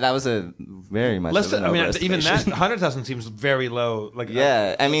 Yeah, that was a very much. Less than, I mean, even that 100,000 seems very low. Like,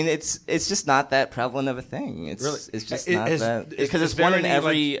 yeah, I mean, it's just not that prevalent of a thing. It's just not that, because it's one in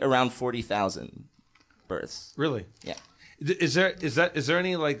every around 40,000 births. Really? Yeah. Is there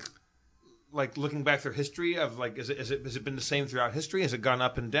any like looking back through history of like has it been the same throughout history? Has it gone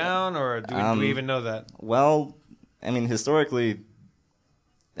up and down, or do we even know that? Well, I mean, historically,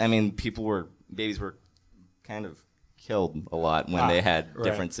 I mean, babies were kind of killed a lot when they had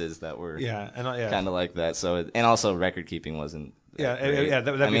differences that were kind of like that. So and also record keeping wasn't.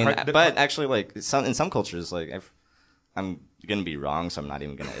 But actually, like in some cultures, like I'm gonna be wrong, so I'm not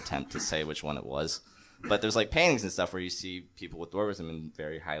even gonna attempt to say which one it was. But there's like paintings and stuff where you see people with dwarfism in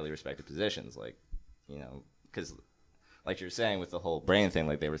very highly respected positions, like, because like you're saying with the whole brain thing,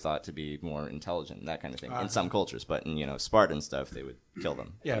 like they were thought to be more intelligent and that kind of thing in some cultures. But in Spartan stuff, they would kill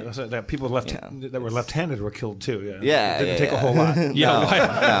them. Yeah, that people that were left-handed were killed too. Yeah, it didn't take a whole lot.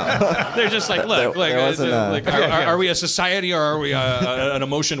 No. They're just like, look, are we a society or are we an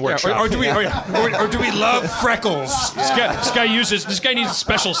emotion workshop? Or do we love freckles? This guy needs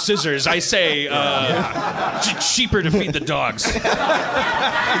special scissors. I say cheaper to feed the dogs.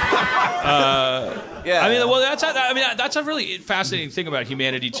 Yeah. I mean, that's a really fascinating thing about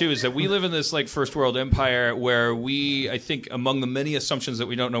humanity too, is that we live in this like first world empire where I think among the many assumptions that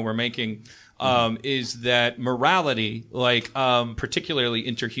we don't know we're making, is that morality, like particularly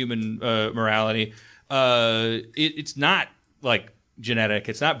interhuman morality, it's not like genetic.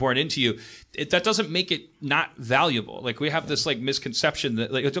 It's not born into you. That doesn't make it not valuable. Like we have this like misconception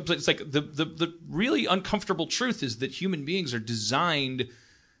that like it's like the really uncomfortable truth is that human beings are designed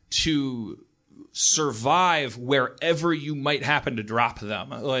to survive wherever you might happen to drop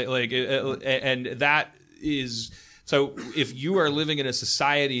them. And that is so. If you are living in a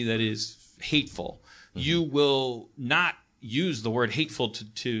society that is hateful, you will not use the word hateful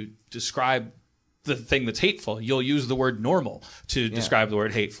to describe the thing that's hateful. You'll use the word normal to describe the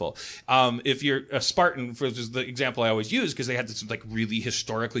word hateful. If you're a Spartan, which is the example I always use, because they had this like really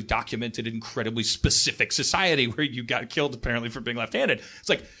historically documented, incredibly specific society where you got killed apparently for being left-handed. It's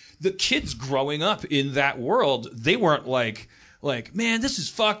like the kids growing up in that world, they weren't like, like, man, this is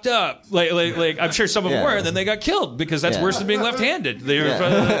fucked up. Like I'm sure some of them were, and then they got killed because that's worse than being left-handed. They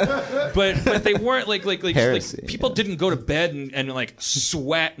were, but they weren't like people didn't go to bed and like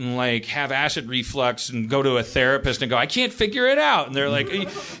sweat and like have acid reflux and go to a therapist and go, I can't figure it out. And they're like,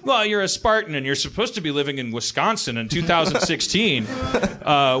 well, you're a Spartan and you're supposed to be living in Wisconsin in 2016,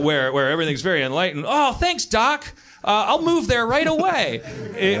 where everything's very enlightened. Oh, thanks, Doc. I'll move there right away.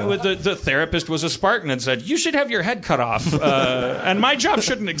 The therapist was a Spartan and said, you should have your head cut off. And my job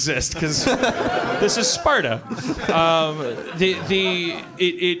shouldn't exist because this is Sparta.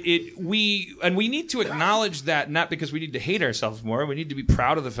 We need to acknowledge that, not because we need to hate ourselves more. We need to be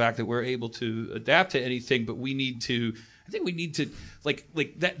proud of the fact that we're able to adapt to anything, but we need to, I think we need to, like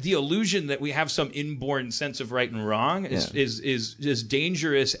that, the illusion that we have some inborn sense of right and wrong is as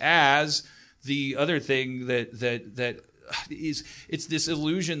dangerous as the other thing that is, it's this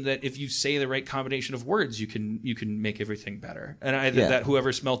illusion that if you say the right combination of words, you can make everything better. And I think that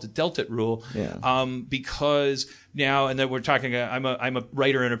whoever smelt it dealt it rule. Because now, and then we're talking, I'm a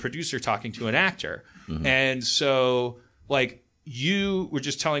writer and a producer talking to an actor. Mm-hmm. And so like you were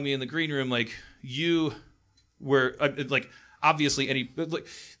just telling me in the green room, like you were like, obviously like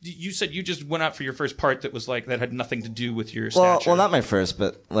you said you just went out for your first part that was like that had nothing to do with your stature. Well, not my first,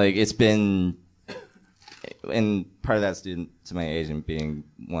 but like it's been, and part of that's due to my agent being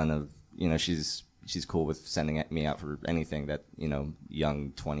one of, she's cool with sending me out for anything that,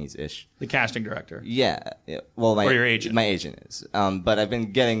 young 20s-ish. The casting director. Yeah. Well, or your agent. My agent is. But I've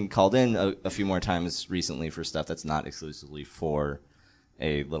been getting called in a few more times recently for stuff that's not exclusively for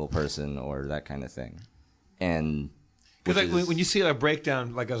a little person or that kind of thing. And because when you see a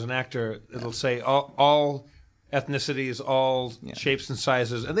breakdown, like as an actor, it'll say all ethnicities, all shapes and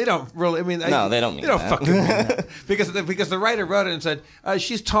sizes, and they don't really. I mean, no, they don't mean they don't that. fucking mean that. because the writer wrote it and said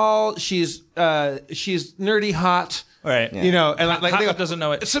she's tall, she's nerdy, hot. Right. And like doesn't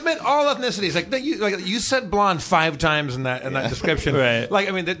know it. Submit all ethnicities. Like you said blonde 5 times in that description. Right. Like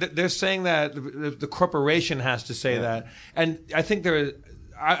I mean, they're saying that the corporation has to say that, and I think there.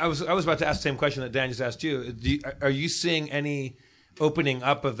 I was about to ask the same question that Dan just asked you. Are you seeing any opening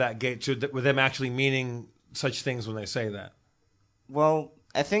up of that gate with them actually meaning such things when they say that? Well,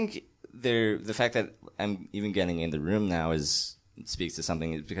 I think the fact that I'm even getting in the room now speaks to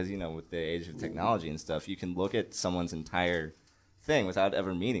something, because with the age of technology and stuff, you can look at someone's entire thing without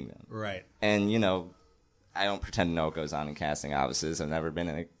ever meeting them. Right. And I don't pretend to know what goes on in casting offices. I've never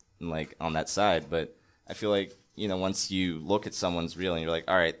been on that side, but I feel like once you look at someone's reel and you're like,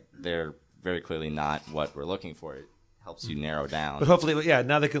 all right, they're very clearly not what we're looking for, it helps you narrow down. But hopefully,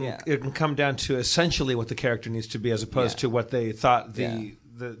 now they can it can come down to essentially what the character needs to be, as opposed to what they thought the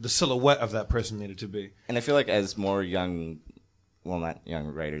silhouette of that person needed to be. And I feel like as more not young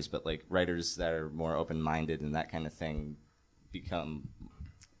writers, but like writers that are more open-minded and that kind of thing become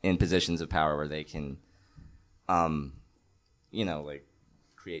in positions of power where they can, like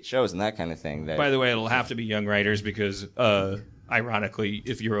create shows and that kind of thing. By the way, it'll have to be young writers because, ironically,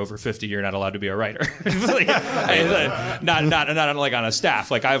 if you're over 50, you're not allowed to be a writer. not like on a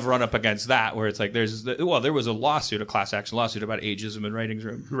staff. Like I've run up against that where it's like there was a class action lawsuit about ageism in writing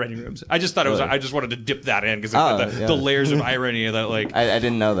rooms. I just thought I just wanted to dip that in because the layers of irony that like I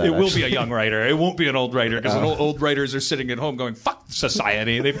didn't know that. It will be a young writer. It won't be an old writer because old writers are sitting at home going, "Fuck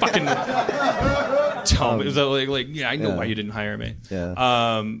society." They fucking. Tell me, I know why you didn't hire me.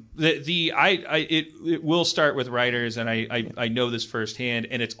 Yeah. It will start with writers, and I know this firsthand,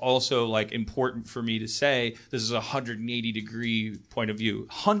 and it's also like important for me to say this is a 180 degree point of view,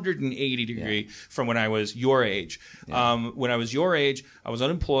 180 degree from when I was your age. Yeah. When I was your age, I was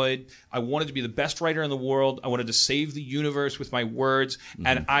unemployed. I wanted to be the best writer in the world. I wanted to save the universe with my words,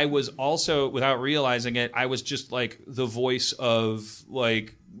 and I was also, without realizing it, I was just like the voice of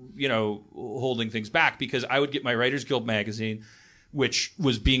like. Holding things back, because I would get my Writers Guild magazine, which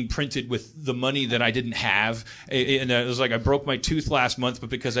was being printed with the money that I didn't have. And it was like I broke my tooth last month,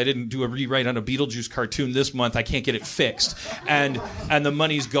 but because I didn't do a rewrite on a Beetlejuice cartoon this month, I can't get it fixed. And the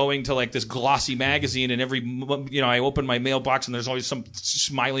money's going to like this glossy magazine, and I open my mailbox and there's always some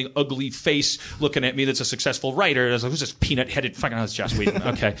smiling, ugly face looking at me that's a successful writer. I was like, who's this peanut-headed fucking... Oh, it's Joss Whedon.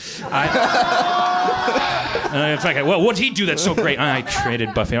 Okay. It's like, well, what'd he do that's so great? I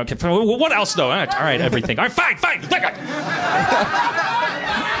created Buffy. Okay. What else, though? All right, everything. All right, fine.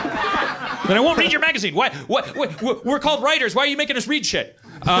 Then I won't read your magazine. What? We're called writers. Why are you making us read shit?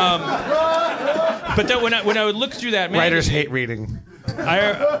 But then when I would look through that magazine... Writers hate reading.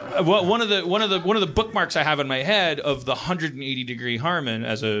 One of the bookmarks I have in my head of the 180-degree Harmon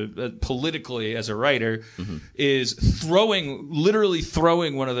as politically as a writer is literally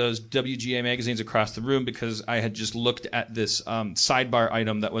throwing one of those WGA magazines across the room because I had just looked at this sidebar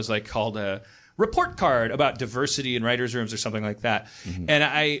item that was like called a report card about diversity in writers' rooms or something like that. And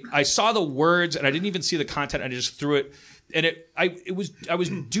I saw the words and I didn't even see the content. I just threw it. And I was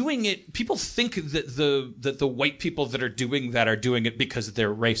doing it. People think that the white people that are doing that are doing it because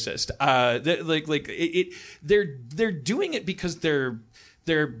they're racist. They're doing it because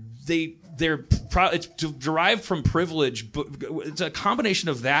it's derived from privilege, but it's a combination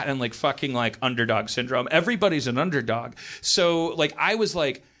of that and like fucking like underdog syndrome. Everybody's an underdog. So like I was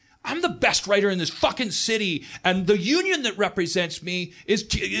like, I'm the best writer in this fucking city, and the union that represents me is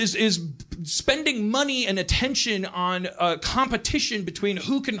spending money and attention on a competition between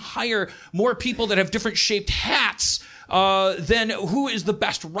who can hire more people that have different shaped hats than who is the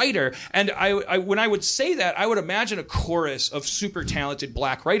best writer. And I when I would say that, I would imagine a chorus of super talented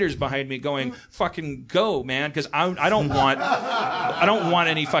black writers behind me going, "Fucking go, man!" Because I don't want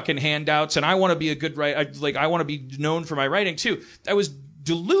any fucking handouts, and I want to be a good writer. I want to be known for my writing too. I was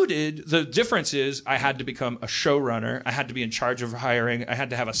diluted. The difference is I had to become a showrunner. I had to be in charge of hiring. I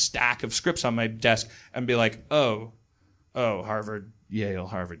had to have a stack of scripts on my desk and be like, oh, Harvard, Yale,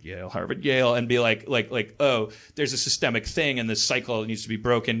 Harvard, Yale, Harvard, Yale, and be like, oh, there's a systemic thing and this cycle needs to be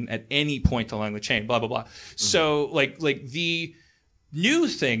broken at any point along the chain, blah, blah, blah. So like the new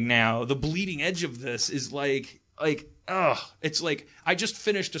thing now, the bleeding edge of this is it's like I just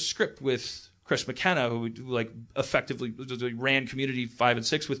finished a script with Chris McKenna, who like effectively ran Community 5 and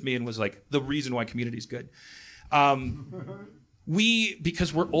 6 with me and was like the reason why Community is good.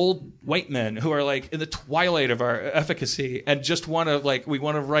 Because we're old white men who are like in the twilight of our efficacy and just want to we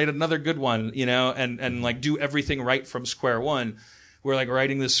want to write another good one, and like do everything right from square one. We're like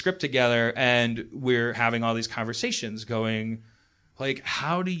writing this script together and we're having all these conversations going like,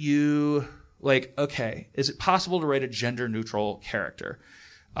 how do you okay, is it possible to write a gender neutral character?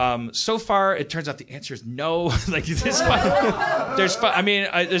 So far, it turns out the answer is no. It's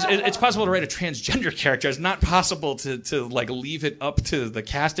possible to write a transgender character. It's not possible to leave it up to the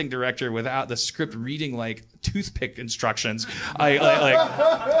casting director without the script reading like toothpick instructions.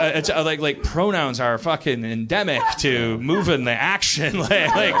 Pronouns are fucking endemic to moving the action.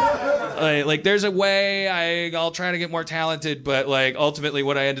 There's a way I'll try to get more talented, but ultimately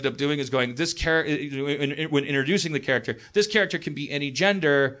what I ended up doing is going, this character, when introducing the character, this character can be any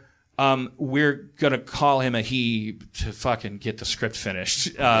gender. We're gonna call him a he to fucking get the script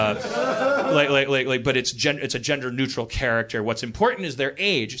finished. But it's a gender neutral character. What's important is their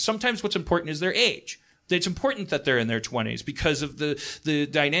age. Sometimes what's important is their age. It's important that they're in their 20s because of the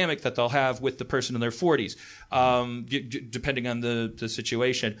dynamic that they'll have with the person in their 40s, depending on the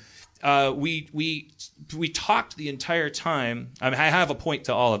situation. We talked the entire time. I have a point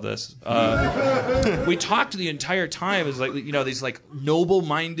to all of this. We talked the entire time as these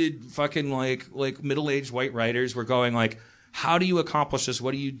noble-minded fucking middle-aged white writers were going how do you accomplish this?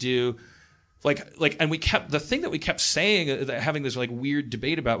 What do you do? And the thing that we kept saying, having this weird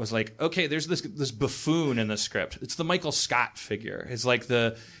debate about was okay, there's this buffoon in the script. It's the Michael Scott figure. It's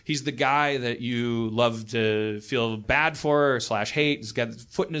he's the guy that you love to feel bad for / hate. He's got his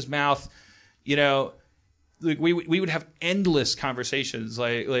foot in his mouth. We would have endless conversations.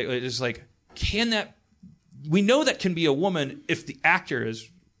 Can that? We know that can be a woman if the actor is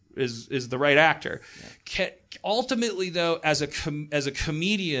the right actor. Ultimately, though, as a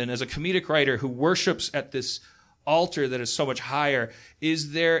comedian, as a comedic writer who worships at this altar that is so much higher,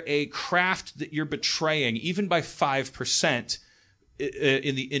 is there a craft that you're betraying, even by 5%,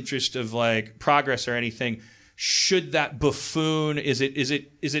 in the interest of progress or anything? Should that buffoon is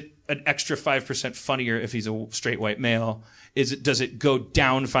it an extra 5% funnier if he's a straight white male? Does it go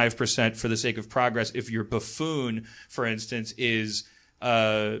down 5% for the sake of progress if your buffoon, for instance, is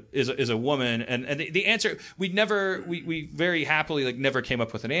a woman? And the answer, we very happily never came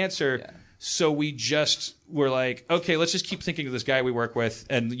up with an answer. Yeah. So we just were okay, let's just keep thinking of this guy we work with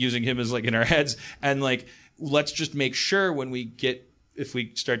and using him as in our heads, and let's just make sure if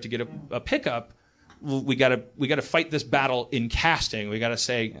we start to get a pickup, we gotta fight this battle in casting. We gotta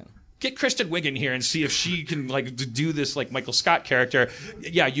say, get Kristen Wiig in here and see if she can do this Michael Scott character.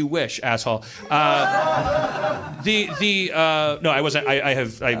 Yeah, you wish, asshole. No, I wasn't.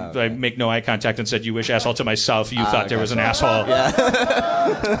 I make no eye contact and said you wish, asshole to myself. You thought there was an asshole. Yeah.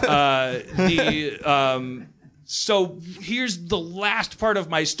 So here's the last part of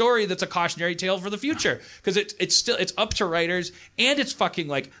my story that's a cautionary tale for the future, because it's up to writers, and it's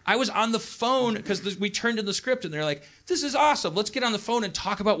fucking I was on the phone because we turned in the script and they're this is awesome. Let's get on the phone and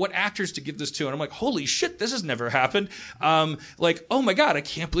talk about what actors to give this to. And I'm like, holy shit, this has never happened. Like, oh my God, I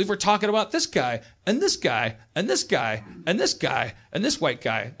can't believe we're talking about this guy and this guy and this guy and this guy and this white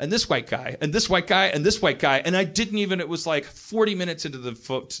guy and this white guy and this white guy and this white guy. And I didn't even, it was like 40 minutes into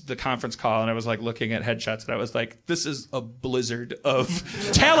the conference call, and I was like looking at headshots, and I was like, this is a blizzard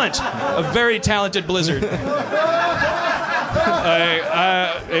of talent, a very talented blizzard.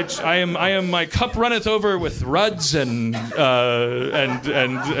 I am. My cup runneth over with ruds and then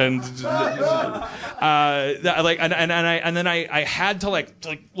I had to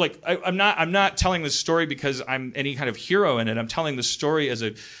I'm not telling this story because I'm any kind of hero in it. I'm telling the story as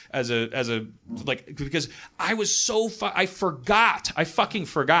a because I was so I fucking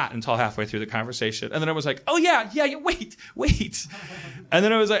forgot until halfway through the conversation, and then I was like, oh yeah, wait, and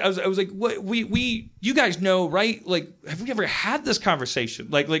then I was like, what, you guys know, right? Like, have we ever had this conversation?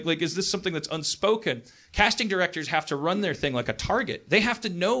 Like, is this something that's unspoken? Casting directors have to run their thing like a Target. They have to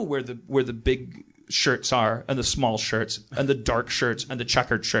know where the big shirts are and the small shirts and the dark shirts and the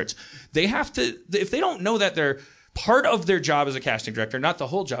checkered shirts. They have to, if they don't know that, they're part of their job as a casting director, not the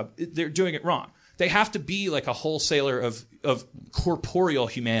whole job, they're doing it wrong. They have to be like a wholesaler of corporeal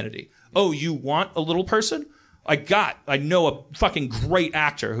humanity. Oh, you want a little person? I know a fucking great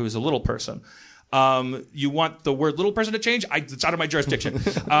actor who is a little person. You want the word little person to change? It's out of my jurisdiction.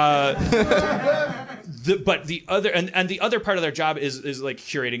 But the other part of their job is like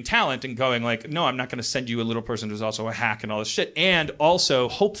curating talent and going like, no, I'm not going to send you a little person who's also a hack and all this shit. And also,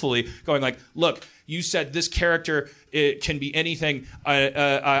 hopefully, going like, look, you said this character, it can be anything.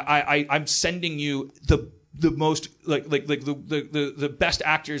 I'm sending you the most the best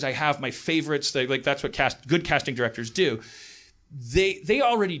actors I have, my favorites. That's what good casting directors do. They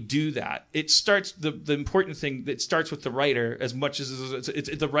already do that. It starts the important thing. It starts with the writer as much as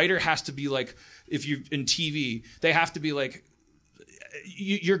the writer has to be like, if you're in TV, they have to be like,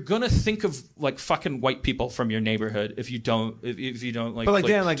 you're gonna think of like fucking white people from your neighborhood if you don't like. But like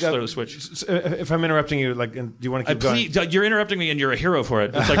Dan, like slow the switch. If I'm interrupting you, like, do you want to keep going? You're interrupting me, and you're a hero for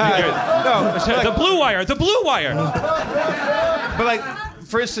it. It's like the Blue Wire. But like,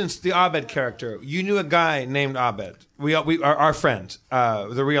 for instance, the Abed character. You knew a guy named Abed. We our friend,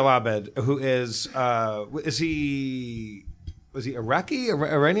 the real Abed, who is he? Was he Iraqi,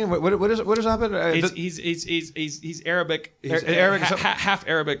 Iranian? What is Abed? He's Arabic. He's half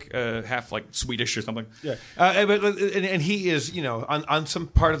Arabic, half like Swedish or something. Yeah, and he is, on some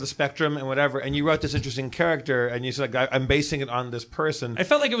part of the spectrum and whatever. And you wrote this interesting character, and you said, like, I'm basing it on this person. I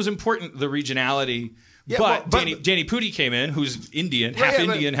felt like it was important, the regionality. Yeah, but Danny Pudi came in, who's Indian, half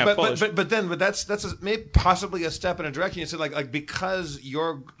Indian, half Polish. But that's maybe possibly a step in a direction. You said like because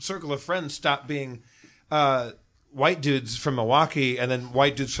your circle of friends stopped being white dudes from Milwaukee and then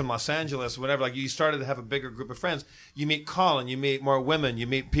white dudes from Los Angeles, whatever. Like, you started to have a bigger group of friends. You meet Colin, you meet more women, you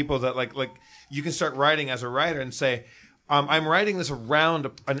meet people that like you can start writing as a writer and say, I'm writing this around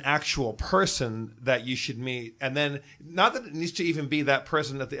an actual person that you should meet, and then not that it needs to even be that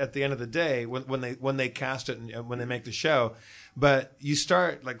person at the end of the day when they cast it and when they make the show, but you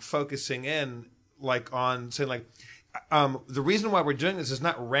start like focusing in like on saying like the reason why we're doing this is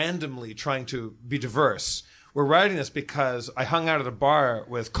not randomly trying to be diverse. We're writing this because I hung out at a bar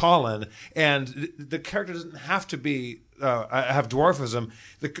with Colin, and the character doesn't have to be have dwarfism.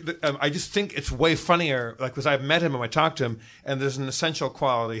 I just think it's way funnier, like, because I've met him and I talked to him, and there's an essential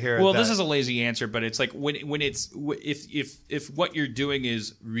quality here. Well, this is a lazy answer, but it's like when it's if what you're doing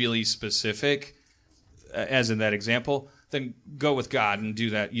is really specific, as in that example, then go with God and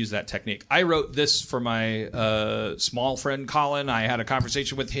do that. Use that technique. I wrote this for my small friend Colin. I had a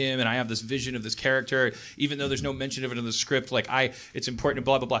conversation with him, and I have this vision of this character, even though there's no mention of it in the script. Like, it's important.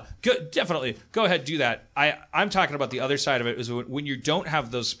 Blah blah blah. Definitely go ahead, do that. I'm talking about the other side of it, is when you don't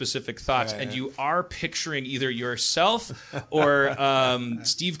have those specific thoughts, and you are picturing either yourself or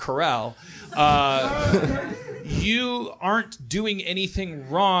Steve Carell. You aren't doing anything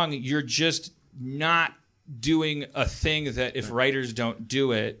wrong. You're just not doing a thing that if writers don't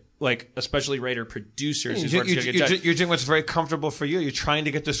do it, like especially writer producers, you're doing what's very comfortable for you. You're trying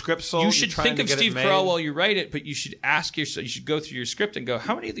to get the script sold. You should think of Steve Carell while you write it, but you should ask yourself. You should go through your script and go,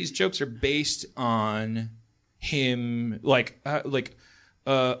 how many of these jokes are based on him?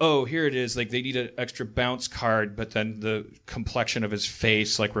 Oh, here it is. Like, they need an extra bounce card, but then the complexion of his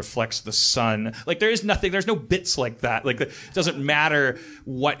face like reflects the sun. Like, there is nothing. There's no bits like that. Like, it doesn't matter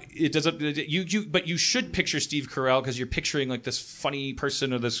what it doesn't. But you should picture Steve Carell because you're picturing like this funny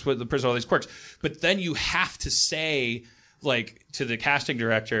person or the person with all these quirks. But then you have to say, like, to the casting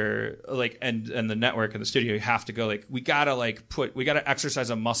director, like, and the network and the studio, you have to go like, we gotta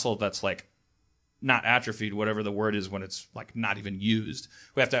exercise a muscle that's like not atrophied, whatever the word is when it's like not even used.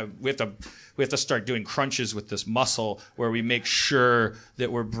 We have to start doing crunches with this muscle where we make sure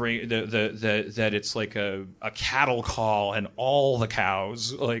that we're that it's like a cattle call and all the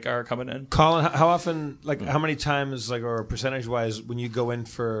cows like are coming in. Colin, how often, like how many times, like, or percentage wise, when you go in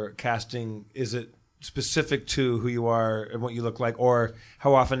for casting, is it specific to who you are and what you look like, or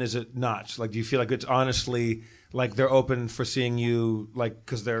how often is it not? Like, do you feel like it's honestly like they're open for seeing you, like,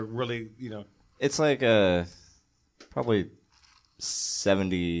 because they're really, It's like probably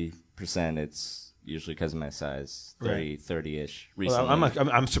 70%. It's usually because of my size, 30-ish. Recently, well,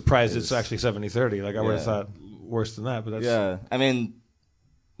 I'm surprised it's actually 70-30. Like, I would have thought worse than that, but that's I mean,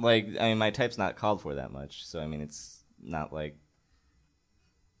 my type's not called for that much, so I mean, it's not like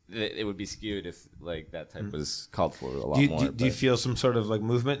it would be skewed if like that type was called for a lot more. Do you feel some sort of like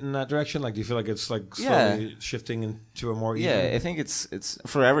movement in that direction? Like, do you feel like it's like slowly shifting into a more even? Yeah, I think it's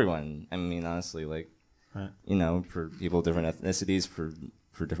for everyone. I mean, honestly, like for people of different ethnicities, for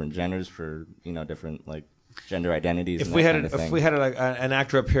different genders, for different like gender identities. If we had like an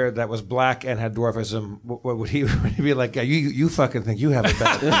actor up here that was black and had dwarfism, what would he be like? You fucking think you have it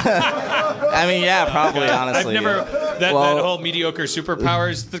bad? I mean, yeah, probably. Honestly, I've never that whole mediocre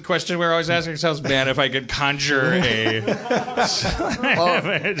superpowers. The question we're always asking ourselves, man, if I could conjure a.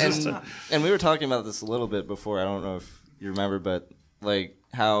 And we were talking about this a little bit before. I don't know if you remember, but like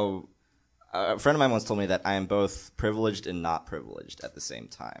how a friend of mine once told me that I am both privileged and not privileged at the same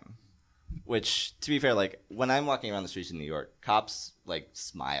time. Which, to be fair, like when I'm walking around the streets in New York, cops like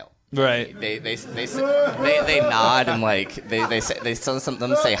smile. Right. They nod and like some of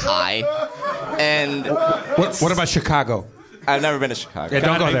them say hi. And what about Chicago? I've never been to Chicago. Yeah,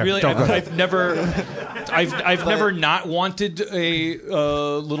 don't go there. I've never not wanted a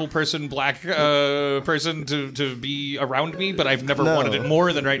little person, black person to be around me, but I've never wanted it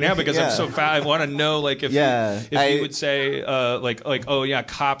more than right now because I'm so fat. I want to know, like, if you would say, like, oh yeah,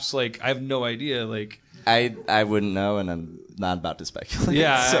 cops. Like, I have no idea. Like, I wouldn't know, and I'm not about to speculate.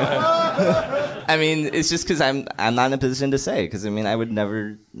 Yeah. So, I mean, it's just because I'm not in a position to say. Because I mean, I would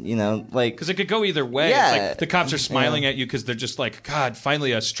never, like. Because it could go either way. Yeah. It's like the cops are smiling at you because they're just like, God,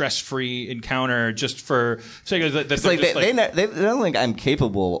 finally a stress-free encounter just for. So it's like they don't think I'm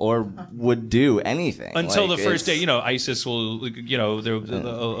capable or would do anything until the first day. ISIS will. A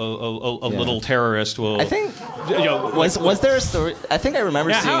little terrororist will. I think. Was there a story? I think I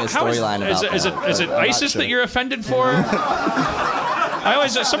remember seeing a storyline about that. Is it ISIS that you're offended for? I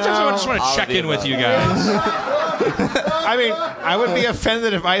just want to check in with you guys. I mean, I would be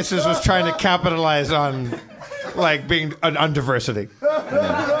offended if ISIS was trying to capitalize on, like, being on diversity.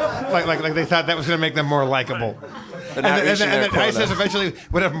 Like they thought that was going to make them more likable. And then ISIS eventually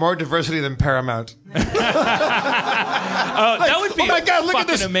would have more diversity than Paramount. That would be look at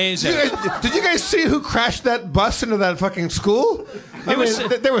this. Amazing. Did you guys see who crashed that bus into that fucking school? There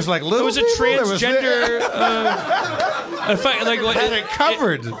was like little. It was a transgender. Had it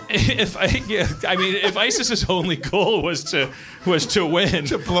covered. If ISIS's only goal was to win,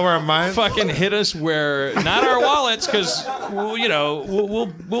 to blow our minds, fucking hit us where not our wallets, because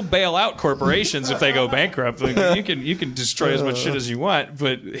we'll bail out corporations if they go bankrupt. Like, you can destroy as much shit as you want,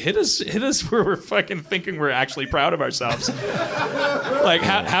 but hit us where we're fucking thinking we're actually proud of ourselves. Like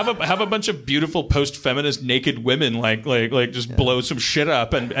have a bunch of beautiful post-feminist naked women like just blow some shit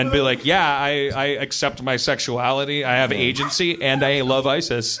up and be like, yeah, I accept my sexuality, I have agency, and I love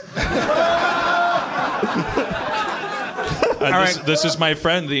ISIS. This is my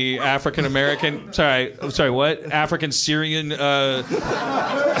friend, the African American. Sorry, what? African Syrian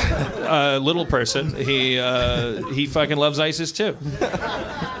little person. He fucking loves ISIS too.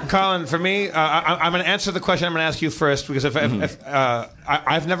 Colin, for me, I'm going to answer the question I'm going to ask you first because I've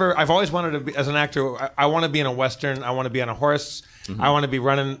always wanted to be, as an actor, I want to be in a Western. I want to be on a horse. I want to be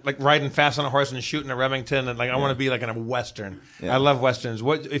riding fast on a horse and shooting a Remington, and I want to be like in a Western. I love Westerns.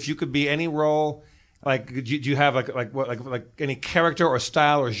 What if you could be any role? Like, do you have like any character or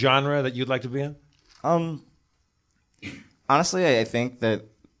style or genre that you'd like to be in? Honestly, I think that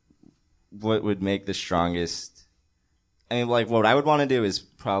what would make the strongest. I mean, like, what I would want to do is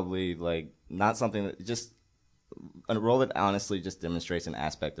probably like not something that just a role that honestly just demonstrates an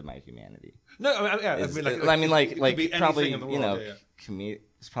aspect of my humanity. No, I mean, like probably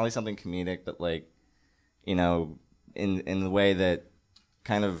it's probably something comedic, but like, in the way that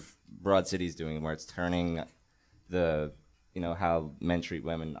kind of Broad City's doing, where it's turning the how men treat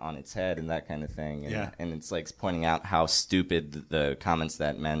women on its head and that kind of thing, and it's like pointing out how stupid the comments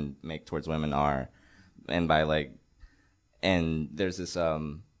that men make towards women are, and by like, and there's this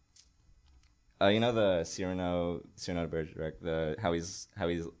you know the Cyrano de Bergerac,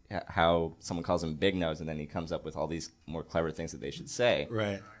 how someone calls him Big Nose, and then he comes up with all these more clever things that they should say.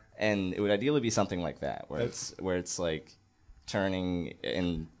 Right. And it would ideally be something like that, where it's like turning.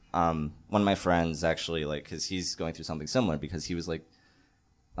 And one of my friends actually, like, because he's going through something similar, because he was like,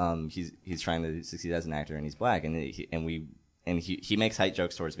 he's trying to succeed as an actor, and he's black, and he makes height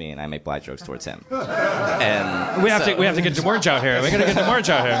jokes towards me, and I make black jokes towards him. And we have to get Demorge out here. We gotta get Demorge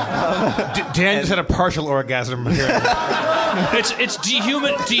out here. Dan just had a partial orgasm here. It's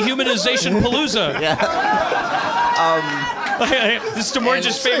dehumanization palooza. Yeah. This is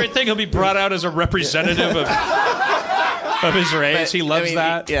Demorge's favorite thing. He'll be brought out as a representative of his race. He loves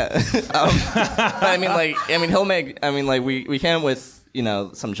that. Yeah. But we can with, you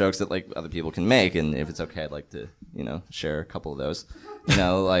know, some jokes that like other people can make, and if it's okay, I'd like to, you know, share a couple of those. You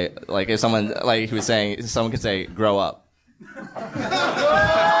know, like if someone, like he was saying, someone could say, "Grow up,"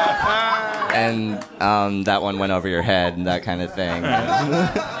 and that one went over your head and that kind of thing.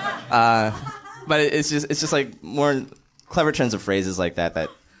 But it's just like more clever trends of phrases like that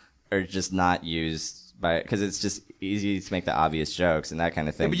are just not used because it's just easy to make the obvious jokes and that kind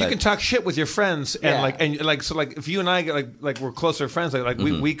of thing. Yeah, but you can talk shit with your friends, and so if you and I like we're closer friends, like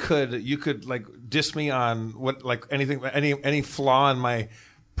Mm-hmm. you could like diss me on what, like, anything, any flaw in my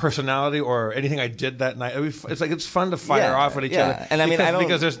personality or anything I did that night. It's fun to fire off at each other, and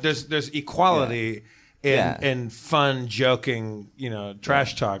because there's equality in fun joking, you know,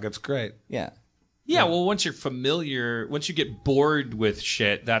 trash talk. It's great. Yeah, well, once you're familiar, once you get bored with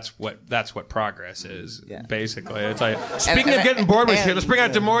shit, that's what progress is. Yeah. Basically, it's like Speaking of getting bored with shit, let's bring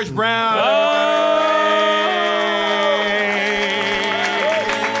out Demorge Brown.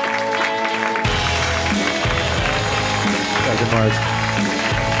 Demorge.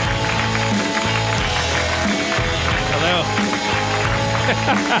 Hello.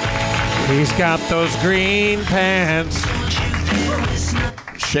 He's got those green pants.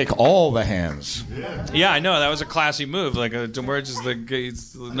 Shake all the hands. Yeah, I know that was a classy move. Like Demorge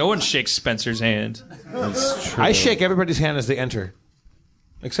is no one shakes Spencer's hand. That's true. I shake everybody's hand as they enter,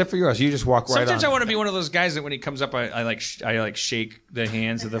 except for yours. You just walk right on. Sometimes I want to be one of those guys that when he comes up, I shake the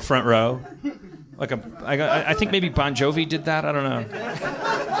hands of the front row. I think maybe Bon Jovi did that. I don't know.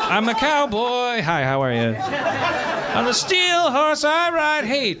 I'm a cowboy. Hi, how are you? On the steel horse I ride.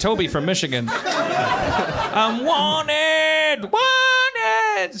 Hey, Toby from Michigan. I'm wanted.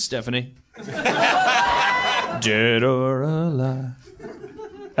 Stephanie. Dead or alive.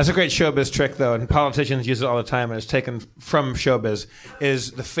 That's a great showbiz trick, though, and politicians use it all the time, and it's taken from showbiz,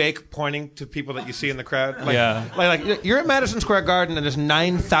 is the fake pointing to people that you see in the crowd. Like you're at Madison Square Garden, and there's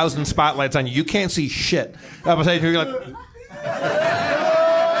 9,000 spotlights on you. You can't see shit. You're like...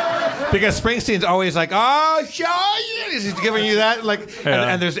 Because Springsteen's always like, oh, he's giving you that.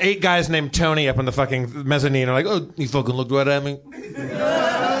 And there's 8 guys named Tony up on the fucking mezzanine. They're like, oh, you fucking looked right at me.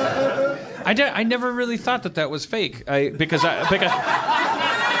 I never really thought that was fake. Because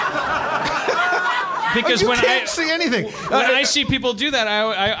you can't see anything. When I see people do that,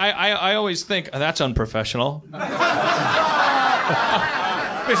 I always think, oh, that's unprofessional.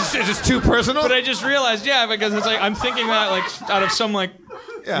 It's just too personal. But I just realized, because it's like I'm thinking that like out of some like.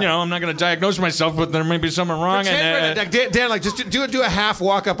 Yeah. You know, I'm not going to diagnose myself, but there may be something wrong. Dan, just do a half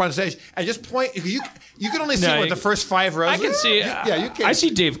walk up on stage and just point. You can only see the first 5 rows. I can see. Yeah, you can. I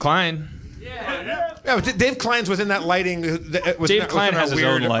see Dave Klein. Yeah, but Dave Klein's within that lighting. Dave Klein has his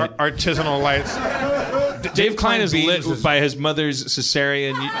own light. Artisanal lights. Dave Klein is lit by his mother's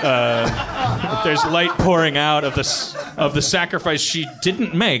cesarean. There's light pouring out of the sacrifice she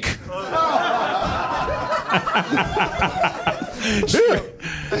didn't make.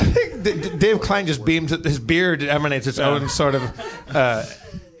 I think Dave Klein just beams. His beard emanates its own sort of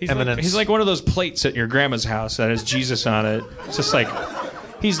eminence. He's like one of those plates at your grandma's house that has Jesus on it. It's just like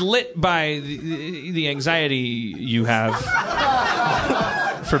he's lit by the anxiety you have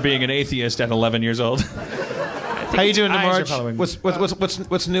for being an atheist at 11 years old. How you doing, Demorge?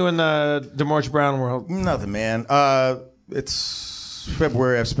 What's new in the Demorge Brown world? Nothing, man. It's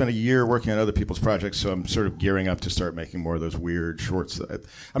February. I've spent a year working on other people's projects, so I'm sort of gearing up to start making more of those weird shorts.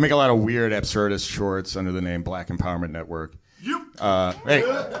 I make a lot of weird, absurdist shorts under the name Black Empowerment Network. So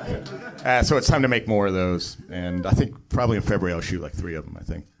it's time to make more of those, and I think probably in February I'll shoot like 3 of them. I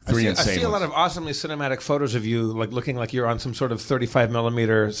think I see a lot of awesomely cinematic photos of you, like looking like you're on some sort of 35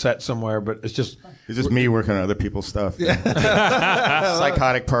 millimeter set somewhere, but it's just me working on other people's stuff. Yeah.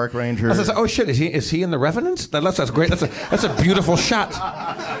 Psychotic park ranger. Oh shit! Is he in The Revenant? That's great. That's a beautiful shot.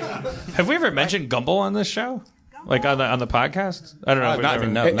 Have we ever mentioned Gumbel on this show? Like on the podcast? I don't know.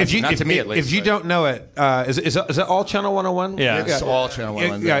 Not to me at least. If you don't know it, is it all Channel 101? Yeah. It's all Channel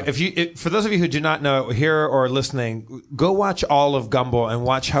 101. Yeah. For those of you who do not know it, here or listening, go watch all of Gumball and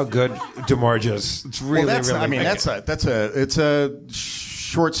watch how good Demorge is. It's really, really. I mean, it's a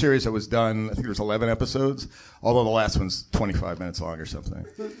short series that was done. I think there was 11 episodes, although the last one's 25 minutes long or something.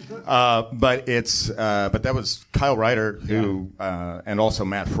 But that was Kyle Ryder who and also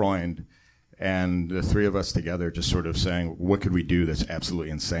Matt Freund. And the three of us together just sort of saying, what could we do that's absolutely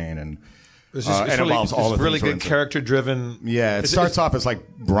insane? And it's involves all the really things good character-driven. Yeah, it starts off as like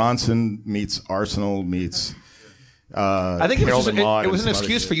Bronson meets Arsenal meets I think it was an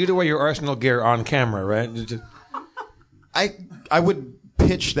excuse for you to wear your Arsenal gear on camera, right? I would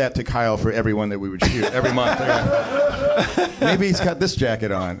pitch that to Kyle for everyone that we would shoot every month. Maybe he's got this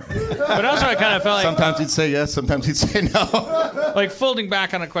jacket on. But also I kind of felt like... Sometimes he'd say yes, sometimes he'd say no. Like folding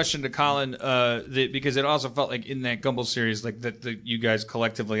back on a question to Colin, because it also felt like in that Gumball series, like that you guys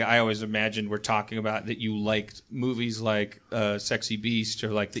collectively, I always imagined we're talking about that you liked movies like Sexy Beast, or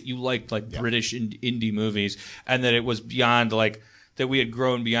like that you liked like British indie movies, and that it was beyond like that we had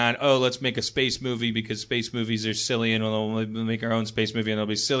grown beyond, let's make a space movie because space movies are silly and we'll make our own space movie and it'll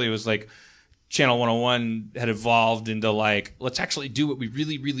be silly. It was like Channel 101 had evolved into like, let's actually do what we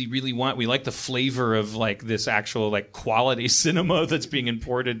really, really, really want. We like the flavor of like this actual like quality cinema that's being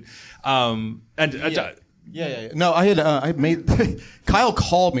imported. No, I made Kyle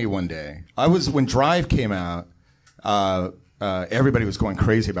called me one day. When Drive came out, everybody was going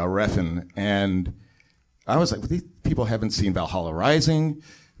crazy about Refn, and I was like, well, these people haven't seen Valhalla Rising,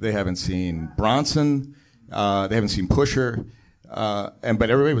 they haven't seen Bronson, they haven't seen Pusher, but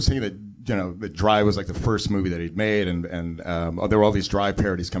everybody was saying that that Drive was like the first movie that he'd made, and there were all these Drive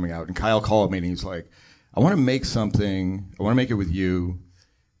parodies coming out. And Kyle called me and he's like, I want to make something, I want to make it with you,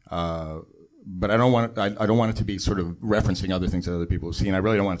 but I don't want it to be sort of referencing other things that other people have seen. I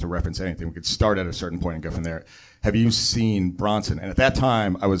really don't want it to reference anything. We could start at a certain point and go from there. Have you seen Bronson? And at that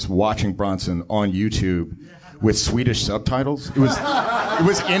time, I was watching Bronson on YouTube with Swedish subtitles. It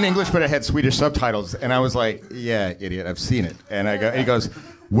was in English, but it had Swedish subtitles. And I was like, yeah, idiot, I've seen it. And he goes,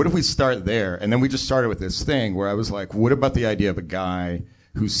 what if we start there? And then we just started with this thing where I was like, what about the idea of a guy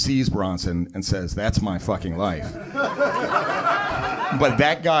who sees Bronson and says, that's my fucking life? But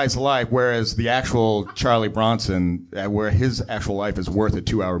that guy's life, whereas the actual Charlie Bronson, where his actual life is worth a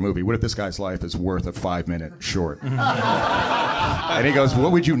 2-hour movie, what if this guy's life is worth a 5-minute short? And he goes,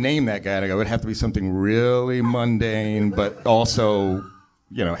 what would you name that guy? And I go, it would have to be something really mundane, but also,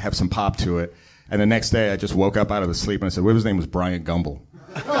 have some pop to it. And the next day I just woke up out of the sleep and I said, what if his name was Brian Gumble?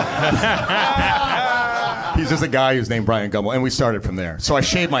 He's just a guy who's named Brian Gumble, and we started from there. So I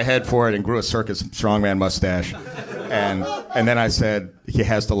shaved my head for it and grew a circus strongman mustache, and then I said he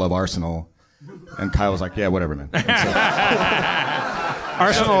has to love Arsenal, and Kyle was like, yeah, whatever, man.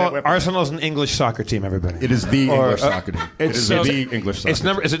 Arsenal's an English soccer team, everybody. It is the English soccer team. It is the English soccer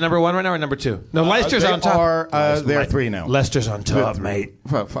team. Is it number 1 right now or number 2? No, Leicester's on top. They're 3 now. Leicester's on top, mate.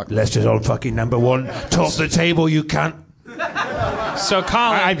 Fuck. Leicester's on fucking number 1. Top of the table, you can't. So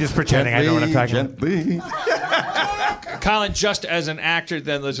Colin, I'm just pretending I know what I'm talking about. Colin, just as an actor,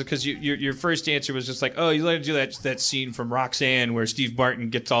 then, because your first answer was just like, you let him do that scene from Roxanne where Steve Martin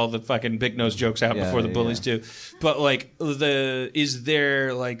gets all the fucking big nose jokes out before the bullies do. But like, is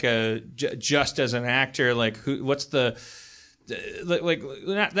there like just as an actor, like what's the like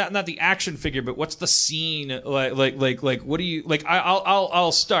not the action figure, but what's the scene like what do you like?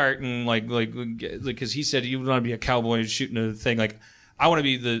 I'll start and like because he said you want to be a cowboy shooting a thing. Like I want to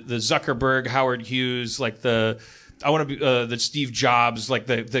be the Zuckerberg, Howard Hughes, like I want to be the Steve Jobs, like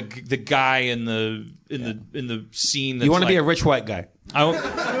the guy in the scene. That's you want to be a rich white guy.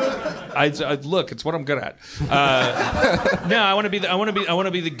 I look, it's what I'm good at. No, I want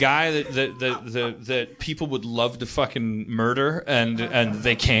to be the guy that people would love to fucking murder and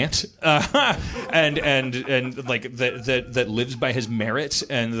they can't, and like that lives by his merit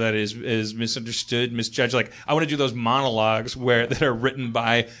and that is misunderstood, misjudged. Like I want to do those monologues that are written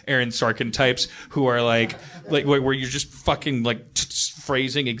by Aaron Sorkin types who are like where you're just fucking like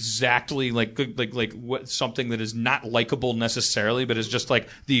phrasing exactly like what something that is not likable necessarily, but is just like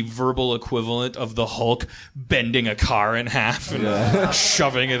the verbal equivalent of the Hulk bending a car in half and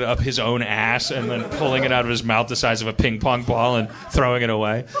shoving it up his own ass and then pulling it out of his mouth the size of a ping pong ball and throwing it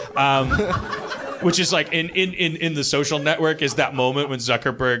away. Which is like in The Social Network is that moment when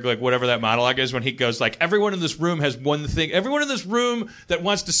Zuckerberg, like whatever that monologue is, when he goes like, everyone in this room has one thing. Everyone in this room that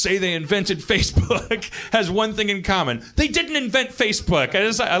wants to say they invented Facebook has one thing in common. They didn't invent Facebook.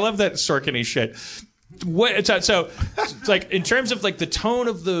 I love that Sorkin-y shit. What so it's like in terms of like the tone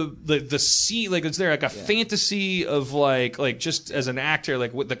of the scene, like is there like a fantasy of like just as an actor,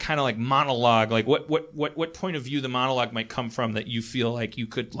 like what the kind of like monologue, like what point of view the monologue might come from that you feel like you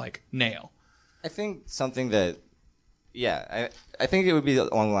could like nail? I think something that, I think it would be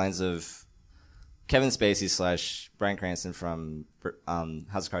along the lines of Kevin Spacey / Bryan Cranston from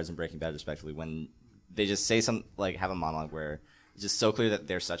House of Cards and Breaking Bad, respectively, when they just say have a monologue where it's just so clear that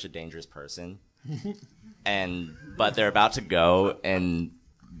they're such a dangerous person. But they're about to go and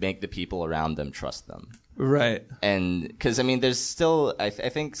make the people around them trust them. Right. And because there's still I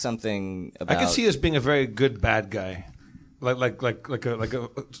think something about. I can see us being a very good bad guy, like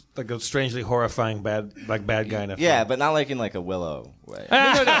a strangely horrifying bad guy in a film. But not like in like a Willow way.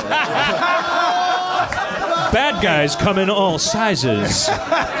 Bad guys come in all sizes.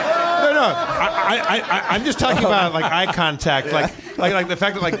 I'm just talking about like eye contact, like the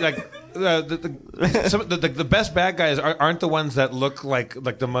fact that the best bad guys aren't the ones that look like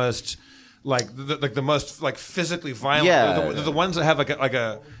the most the most like physically violent. They're the ones that have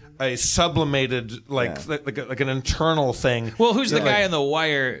a sublimated like an internal thing. Well, who's the guy on The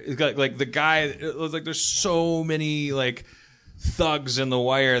Wire? Like the guy, like there's so many like thugs in The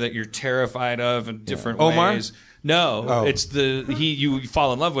Wire that you're terrified of in different ways. No, it's you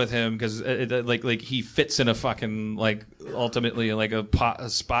fall in love with him because like he fits in a fucking like ultimately like a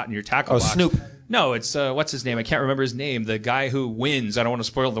spot in your tackle box. Snoop. No, it's what's his name? I can't remember his name. The guy who wins. I don't want to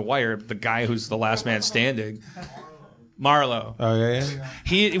spoil The Wire. The guy who's the last man standing. Marlowe. Oh yeah.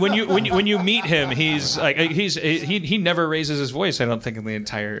 He when you meet him, he's like he never raises his voice. I don't think in the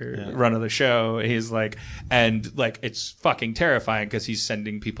entire run of the show. He's like it's fucking terrifying because he's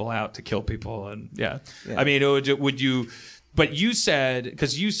sending people out to kill people and I mean, would you? But you said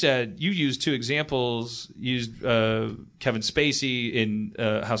because you used two examples. Used Kevin Spacey in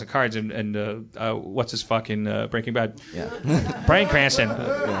House of Cards and what's his fucking Breaking Bad? Yeah. Bryan Cranston.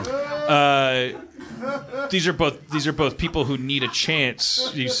 These are both people who need a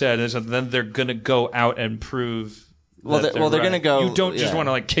chance. You said, and then they're gonna go out and prove. They're gonna go. You don't just want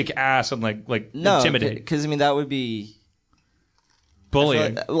to like kick ass and like intimidate. Because that would be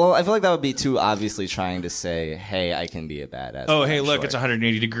bullying. I feel like that would be too obviously trying to say, "Hey, I can be a badass." Oh, hey, look, it's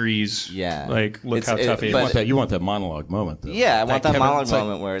 180 degrees. Yeah, like look how tough he is. You want that monologue moment, though. Yeah, I want that monologue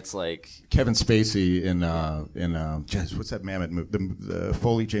moment where it's like Kevin Spacey in what's that Mammoth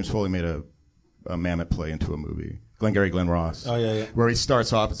movie? James Foley made a Mammoth play into a movie. Glengarry Glen Ross. Oh yeah. Where he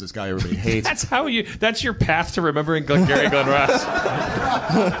starts off as this guy everybody hates. That's your path to remembering Glengarry Glen Ross.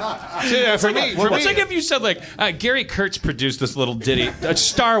 For me, it's like if you said like Gary Kurtz produced this little ditty,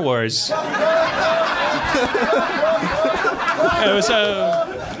 Star Wars. It was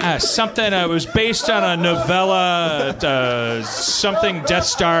something. It was based on a novella. Something Death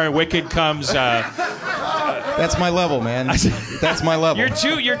Star. Wicked comes. That's my level, man. That's my level.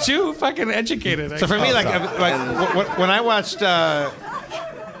 You're too fucking educated. So for me, like when I watched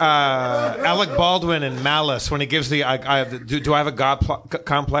Alec Baldwin in Malice, when he gives do I have a God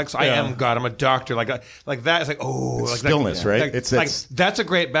complex? I am God. I'm a doctor. Like that. It's like stillness, right? It's that's a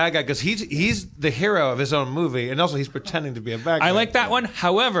great bad guy because he's the hero of his own movie, and also he's pretending to be a bad guy. I like that one.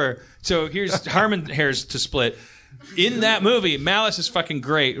 However, so here's Harmon hairs to split. In that movie, Malice is fucking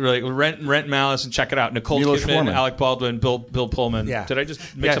great. Like rent Malice and check it out. Nicole Kidman, Alec Baldwin, Bill Pullman. Yeah. Did I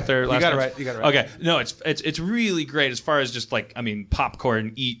just mix up their last You got names? it right. Okay. No, it's really great as far as just like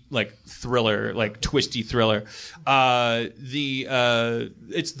popcorn eat like thriller, like twisty thriller. It's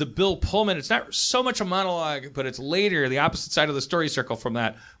the Bill Pullman. It's not so much a monologue, but it's later the opposite side of the story circle from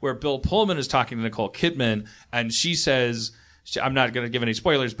that, where Bill Pullman is talking to Nicole Kidman and she says. I'm not going to give any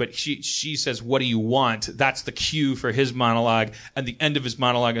spoilers, but she says, "What do you want?" That's the cue for his monologue, and the end of his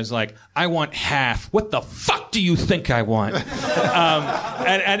monologue is like, "I want half. What the fuck do you think I want?" But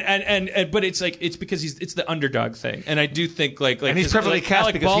it's like it's because it's the underdog thing, and I do think like and he's privileged cast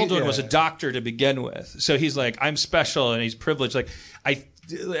Alec because Baldwin was a doctor to begin with, so he's like, I'm special, and he's privileged. Like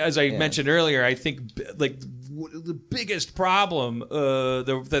as I mentioned earlier, I think like the biggest problem,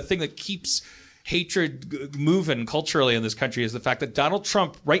 the thing that keeps hatred moving culturally in this country is the fact that Donald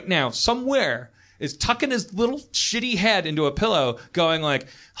Trump right now somewhere is tucking his little shitty head into a pillow going like,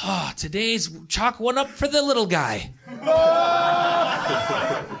 today's chalk one up for the little guy.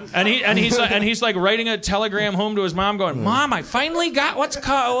 and he's like writing a telegram home to his mom going, Mom, I finally got what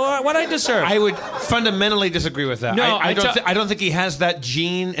I deserve. I would fundamentally disagree with that. No, I don't think he has that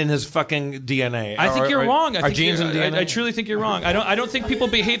gene in his fucking DNA. I think you're wrong. Our genes in DNA? I truly think you're wrong. I don't think people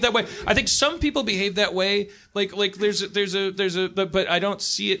behave that way. I think some people behave that way. Like there's a but I don't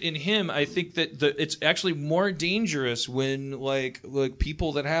see it in him. I think that it's actually more dangerous when like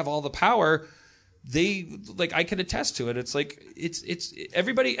people that have all the power I can attest to it. It's like it's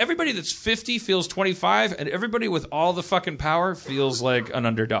everybody that's 50 feels 25, and everybody with all the fucking power feels like an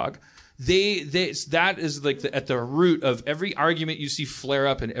underdog. That is like at the root of every argument you see flare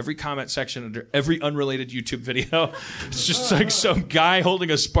up in every comment section under every unrelated YouTube video. It's just like some guy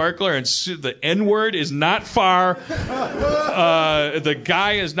holding a sparkler and the N-word is not far. The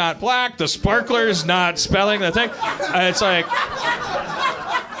guy is not black. The sparkler is not spelling the thing. It's like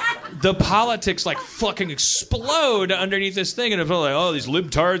the politics like fucking explode underneath this thing, and it's like, oh, these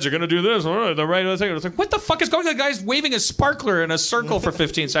libtards are gonna do this, or the right other thing. It's like, what the fuck is going on? The guy's waving a sparkler in a circle for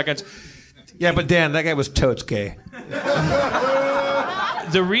 15 seconds. Yeah, but Dan, that guy was totes gay.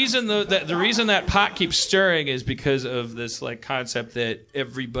 The reason that pot keeps stirring is because of this like concept that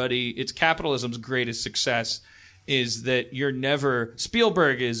it's capitalism's greatest success is that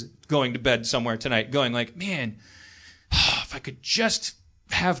Spielberg is going to bed somewhere tonight going like, man, if I could just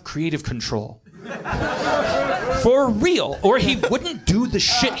have creative control. For real. Or he wouldn't do the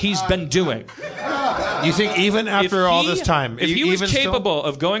shit he's been doing. You think even after all this time? If he was capable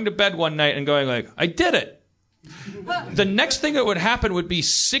of going to bed one night and going like, I did it. The next thing that would happen would be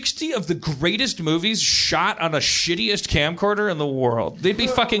 60 of the greatest movies shot on the shittiest camcorder in the world. They'd be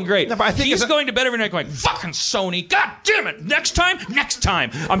fucking great. No, but I think he's going to bed every night going, fucking Sony, god damn it, next time,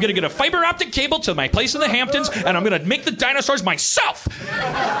 I'm going to get a fiber optic cable to my place in the Hamptons, and I'm going to make the dinosaurs myself.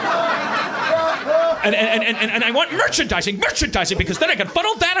 And I want merchandising, because then I can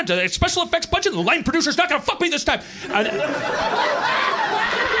funnel that into the special effects budget, and the line producer's not going to fuck me this time.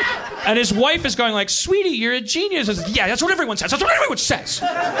 And his wife is going like, sweetie, you're a genius. I said, yeah, that's what everyone says. Tell that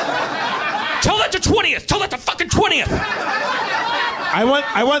to 20th. Tell that to fucking 20th.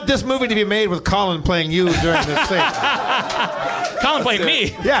 I want this movie to be made with Colin playing you during this thing. Colin playing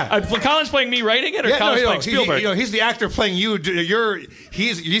me? Yeah. Colin's playing me writing it, or Colin's playing Spielberg? He's the actor playing you.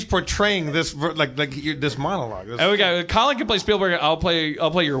 He's portraying this this monologue. Colin can play Spielberg. I'll play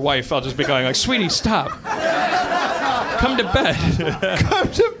your wife. I'll just be going like, sweetie, stop. Come to bed.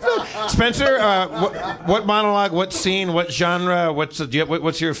 Come to bed. Spencer, what monologue, what scene, what genre,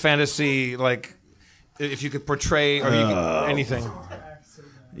 what's your fantasy, like, if you could portray or anything?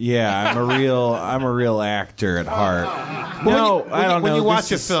 Yeah, I'm a real actor at heart. I don't know. When you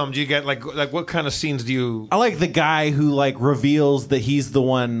watch a film, do you get like what kind of scenes do you? I like the guy who like reveals that he's the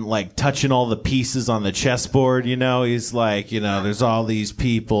one like touching all the pieces on the chessboard. You know, he's like, there's all these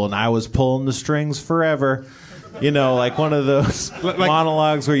people, and I was pulling the strings forever. Like one of those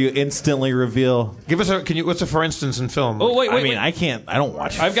monologues where you instantly reveal. Give us what's a for instance in film? Oh, wait. I don't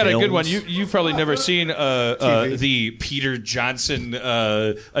watch I've got films. a good one. You've probably never seen the Peter Johnson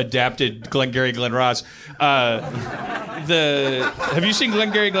adapted Glengarry Glen Ross. Have you seen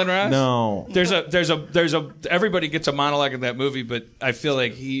Glengarry Glen Ross? No. There's a everybody gets a monologue in that movie, but I feel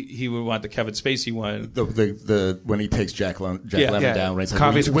like he would want the Kevin Spacey one. The when he takes Jack Lemmon down, right?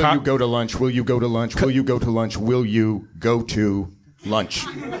 Will you go to lunch? Will you go to lunch? Will you go to lunch? Will you go to lunch?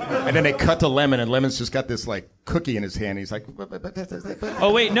 And then they cut to Lemon, and Lemon's just got this like cookie in his hand. He's like,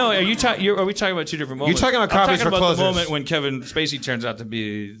 oh wait, no. Are we talking about two different moments? You're talking about coffees for closers. The moment when Kevin Spacey turns out to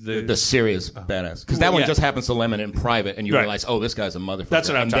be the serious badass. Because that one just happens to Lemon in private, and you realize, oh, this guy's a motherfucker. That's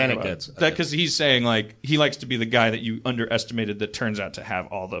what I'm and talking then about. It gets because he's saying like he likes to be the guy that you underestimated that turns out to have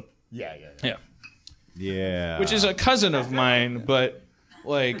all the yeah, which is a cousin of mine, but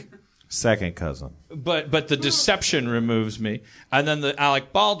like. Second cousin. But the deception removes me. And then the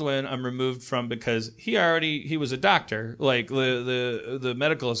Alec Baldwin I'm removed from because he was a doctor. Like the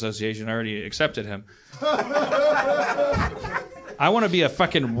medical association already accepted him. I want to be a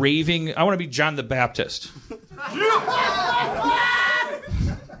fucking raving, I want to be John the Baptist.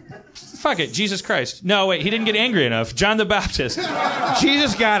 Fuck it, Jesus Christ. No, wait, he didn't get angry enough. John the Baptist.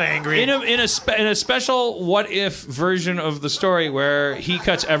 Jesus got angry. In a special what if version of the story where he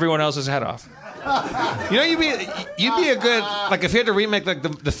cuts everyone else's head off. You'd be a good, like, if you had to remake like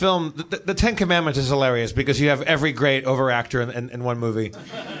the film, the Ten Commandments is hilarious because you have every great over-actor in one movie.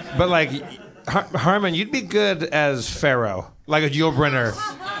 But like Harmon, you'd be good as Pharaoh, like a Yul Brynner.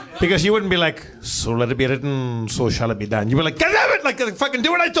 Because you wouldn't be like, so let it be written, so shall it be done. You'd be like, God damn it! Like, fucking do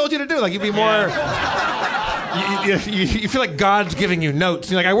what I told you to do. Like, you'd be more. You feel like God's giving you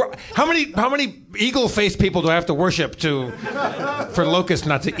notes. You're like, how many eagle-faced people do I have to worship for locusts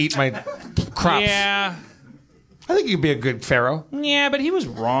not to eat my crops? Yeah. I think you'd be a good Pharaoh. Yeah, but he was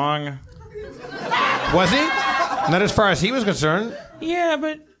wrong. Was he? Not as far as he was concerned. Yeah,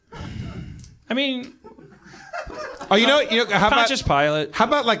 but I mean. Oh, you know, how about Pontius Pilate? How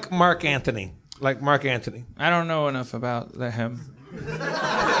about like Mark Antony? Like Mark Antony. I don't know enough about him.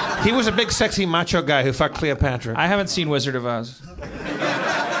 He was a big, sexy, macho guy who fucked Cleopatra. I haven't seen Wizard of Oz.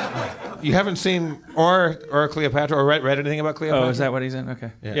 You haven't seen or Cleopatra or read anything about Cleopatra? Oh, is that what he's in?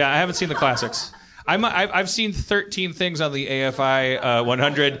 Okay. Yeah, I haven't seen the classics. I've seen 13 things on the AFI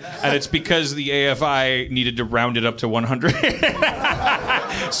 100, and it's because the AFI needed to round it up to 100.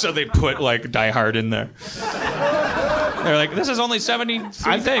 So they put, like, Die Hard in there. They're like, this is only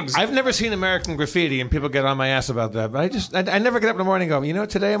 73 things. I've never seen American Graffiti, and people get on my ass about that. But I never get up in the morning and go, you know what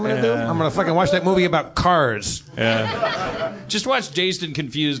today I'm going to do? I'm going to fucking watch that movie about cars. Yeah. Just watch Dazed and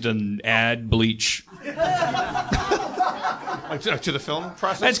Confused and add Bleach. To the film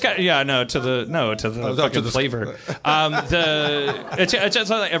process? To the flavor. It's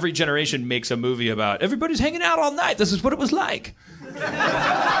like every generation makes a movie about everybody's hanging out all night. This is what it was like.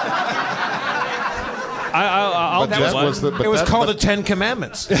 I'll do one. It was called the Ten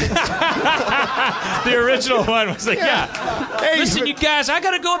Commandments. The original one was like, Hey, listen, you guys, I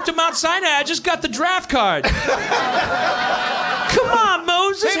got to go up to Mount Sinai. I just got the draft card. Come on,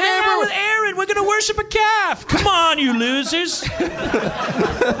 Moses, hang out with Aaron. We're going to worship a calf. Come on, you losers.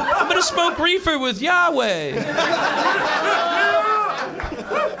 I'm going to smoke reefer with Yahweh.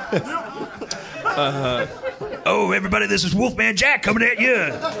 Oh, everybody, this is Wolfman Jack coming at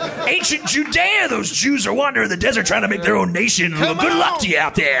you. Ancient Judea, those Jews are wandering the desert trying to make their own nation. Good luck to you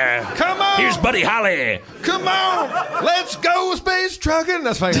out there. Come on. Here's Buddy Holly. Come on. Let's go space trucking.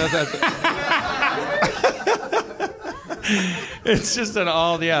 That's fine. It's just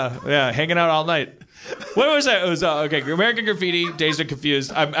hanging out all night. What was that? It was American Graffiti, Dazed and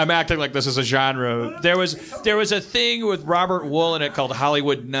Confused. I'm acting like this is a genre. There was a thing with Robert Wool in it called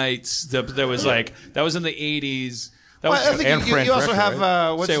Hollywood Nights. That was like that was in the 80s. I think you also have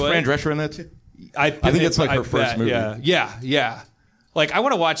what's Fran Drescher in that too? I think it's like her first movie. Yeah. Like I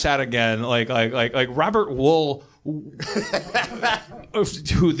want to watch that again. Like Robert Wool.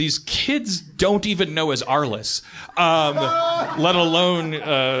 Who these kids don't even know as Arliss, let alone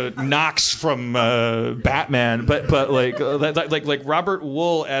Knox from Batman. But like Robert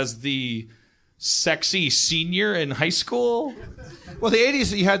Wool as the sexy senior in high school. Well, the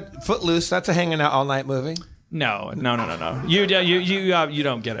 80s you had Footloose. That's a hanging out all night movie. No. You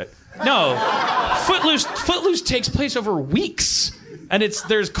don't get it. No, Footloose takes place over weeks. And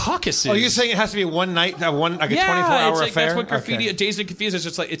there's caucuses. Oh, you're saying it has to be one night, like a 24-hour affair? That's what Graffiti, Dazed and Confused is.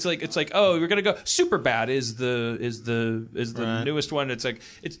 It's like oh, we're gonna go. Superbad is the right. newest one. It's like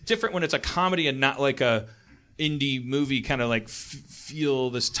it's different when it's a comedy and not like a indie movie kind of like feel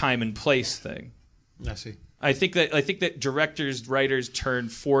this time and place thing. I see. I think that directors, writers turn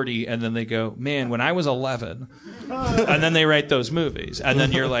 40 and then they go, man, when I was 11, and then they write those movies, and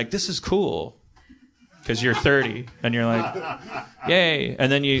then you're like, this is cool. Because you're 30 and you're like, yay!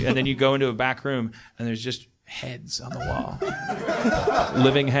 And then you go into a back room and there's just heads on the wall,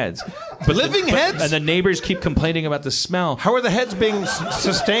 living heads. Heads. And the neighbors keep complaining about the smell. How are the heads being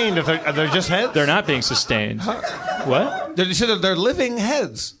sustained? If they're just heads? They're not being sustained. What? You said they're living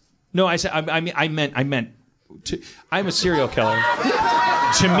heads. No, I said I meant. I'm a serial killer.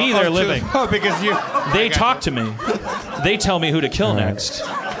 To me, they're living. Because they talk to me. They tell me who to kill next.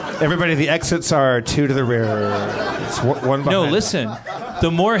 Everybody, the exits are two to the rear. It's one behind. No, listen. The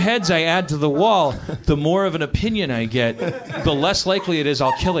more heads I add to the wall, the more of an opinion I get, the less likely it is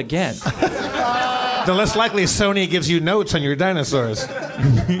I'll kill again. The less likely Sony gives you notes on your dinosaurs.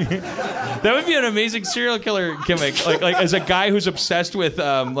 That would be an amazing serial killer gimmick. Like as a guy who's obsessed with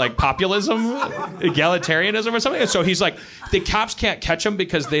like populism, egalitarianism or something. So he's like, the cops can't catch him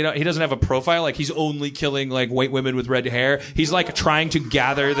because he doesn't have a profile. Like he's only killing like white women with red hair. He's like trying to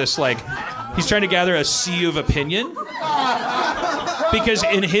gather a sea of opinion. Because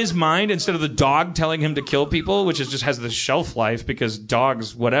in his mind, instead of the dog telling him to kill people, which just has this shelf life because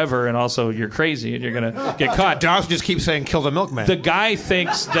dogs, whatever, and also you're crazy and you're going to get caught. Dogs just keep saying, kill the milkman. The guy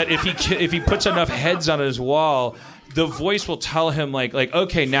thinks that if he puts enough heads on his wall, the voice will tell him, like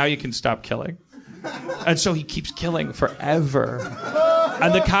okay, now you can stop killing. And so he keeps killing forever.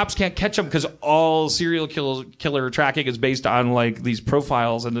 And the cops can't catch him because all serial killer tracking is based on like these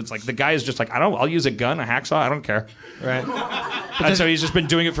profiles, and it's like the guy is just like, I'll use a gun, a hacksaw, I don't care. Right. And so he's just been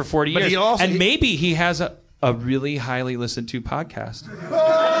doing it for 40 years. Maybe he has a really highly listened to podcast.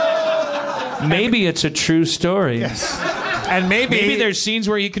 Maybe it's a true story. Yes. And maybe there's scenes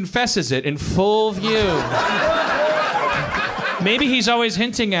where he confesses it in full view. Maybe he's always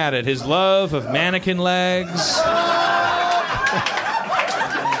hinting at it, his love of mannequin legs.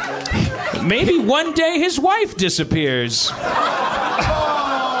 Maybe one day his wife disappears.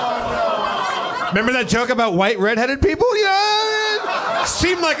 Remember that joke about white redheaded people? Yeah, it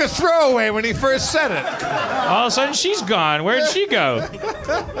seemed like a throwaway when he first said it. All of a sudden she's gone. Where'd she go?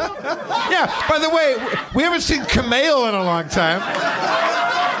 Yeah, by the way, we haven't seen Kumail in a long time.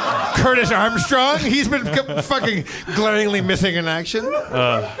 Curtis Armstrong. He's been fucking glaringly missing in action.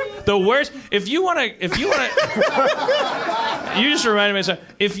 The worst. If you want to, you just reminded me of something.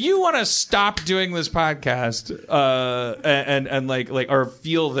 If you want to stop doing this podcast, and like, or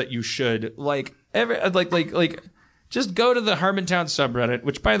feel that you should, like, just go to the Harmontown subreddit,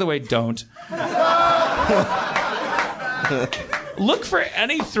 which, by the way, don't. Look for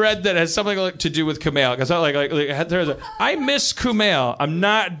any thread that has something to do with Kumail, because there's I miss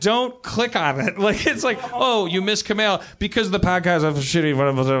Kumail. Don't click on it. Like, it's like, oh, you miss Kumail because the podcast of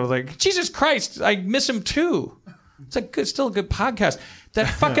shitty. Like, Jesus Christ, I miss him too. It's still a good podcast. That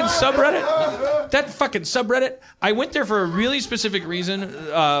fucking subreddit. I went there for a really specific reason,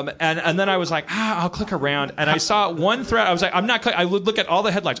 and then I was like, I'll click around, and I saw one thread. I was like, I'm not. I would look at all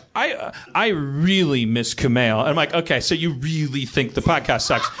the headlines. I really miss Kumail. And I'm like, okay, so you really think the podcast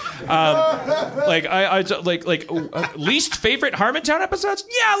sucks? Least favorite Harmontown episodes?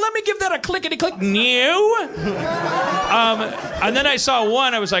 Yeah, let me give that a clickety click. New. And then I saw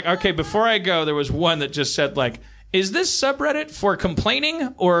one. I was like, okay, before I go, there was one that just said like, is this subreddit for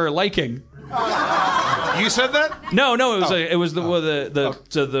complaining or liking? You said that? No. It was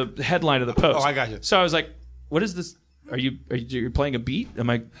the headline of the post. Oh, I got you. So I was like, "What is this? Are you playing a beat? Am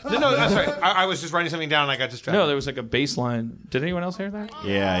I?" No, that's right. I was just writing something down and I got distracted. No, there was like a bass line. Did anyone else hear that?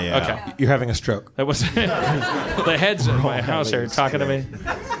 Yeah. Okay, you're having a stroke. That was the heads in my house are talking to me.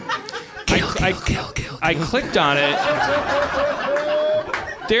 I clicked on it.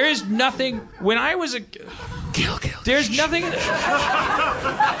 There is nothing. When I was a there's nothing.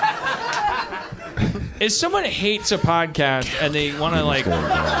 If someone hates a podcast and they want to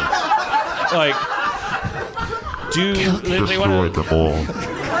they want to them all.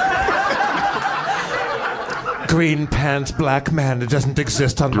 Green pants, black man. It doesn't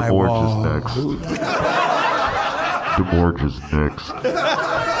exist on my wall. DeMorge is next.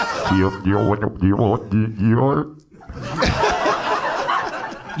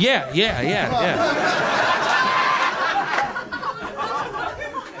 Yeah.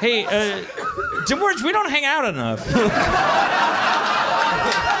 Hey, DeMorge, we don't hang out enough.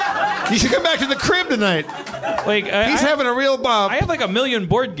 You should come back to the crib tonight. Like, he's having a real bob. I have like 1 million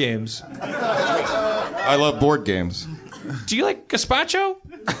board games. I love board games. Do you like gazpacho?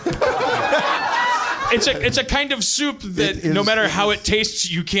 It's a kind of soup that no matter how it tastes,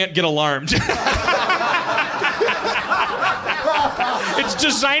 you can't get alarmed. It's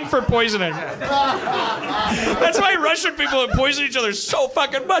designed for poisoning. That's why Russian people poison each other so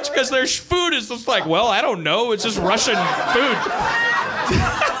fucking much, because their food is just like, well, I don't know, it's just Russian food.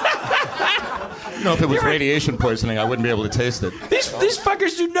 If it was radiation poisoning, I wouldn't be able to taste it. These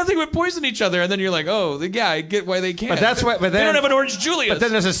fuckers do nothing but poison each other, and then you're like, oh, yeah, I get why they can't. But that's why. But then, they don't have an Orange Julius. But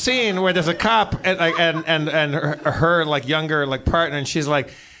then there's a scene where there's a cop and her like younger like partner, and she's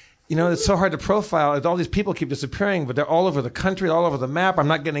like, it's so hard to profile. All these people keep disappearing, but they're all over the country, all over the map. I'm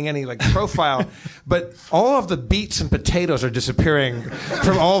not getting any like profile. But all of the beets and potatoes are disappearing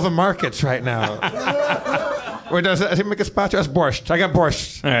from all the markets right now. Where does he make a spot? That's borscht. I got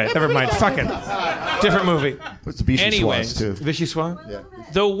borscht. All right. Never mind. Fuck it. Different movie. What's the Vichy Anyways, Swans, too? Vichy Swan? Yeah.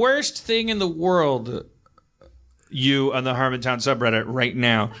 The worst thing in the world, you on the Harmontown subreddit right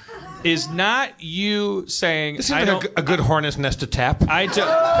now, is not you saying, this seems like a good hornet's nest to tap.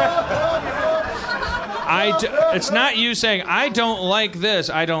 It's not you saying, I don't like this,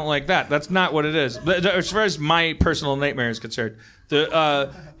 I don't like that. That's not what it is. But as far as my personal nightmare is concerned.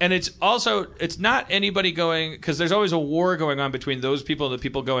 And it's not anybody going, because there's always a war going on between those people and the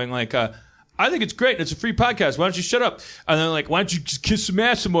people going like, I think it's great and it's a free podcast. Why don't you shut up? And then like, why don't you just kiss some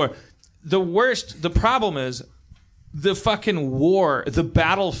ass some more? The problem is the fucking war, the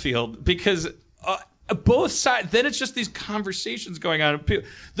battlefield, because both sides, then it's just these conversations going on.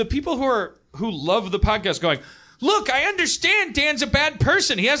 The people who love the podcast going, look, I understand Dan's a bad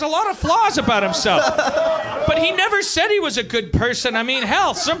person. He has a lot of flaws about himself. But he never said he was a good person. I mean,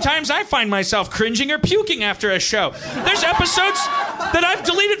 hell, sometimes I find myself cringing or puking after a show. There's episodes that I've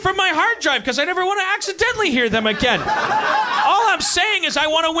deleted from my hard drive because I never want to accidentally hear them again. All I'm saying is I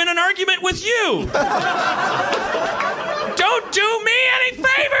want to win an argument with you. Don't do me any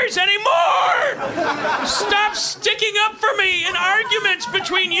favors anymore! Stop sticking up for me in arguments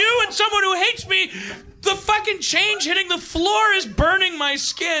between you and someone who hates me The fucking change hitting the floor is burning my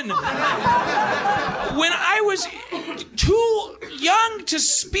skin. When I was too young to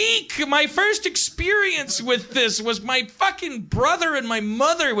speak, my first experience with this was my fucking brother and my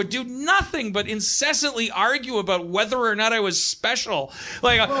mother would do nothing but incessantly argue about whether or not I was special.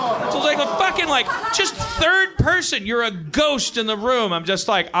 Like, so like a fucking, like, just third person. You're a ghost in the room. I'm just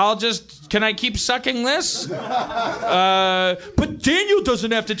like, can I keep sucking this? But Daniel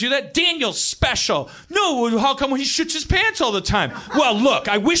doesn't have to do that. Daniel's special. No, how come he shits his pants all the time? Well, look,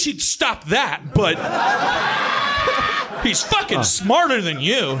 I wish he'd stop that, but he's fucking smarter than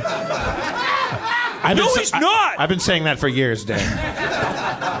you. He's not. I've been saying that for years, Dan.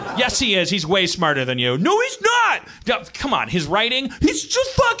 Yes, he is. He's way smarter than you. No, he's not. Come on, his writing, he's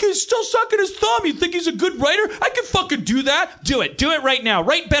just fucking still sucking his thumb. You think he's a good writer? I can fucking do that. Do it. Do it right now.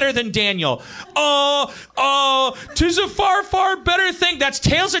 Write better than Daniel. 'Tis a far, far better thing. That's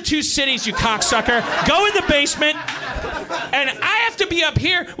Tales of Two Cities, you cocksucker. Go in the basement. And I have to be up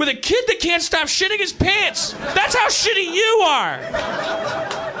here with a kid that can't stop shitting his pants. That's how shitty you are.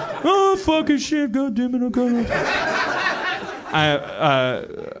 Oh, fucking shit. God damn it.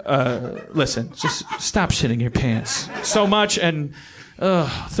 Listen, just stop shitting your pants so much. And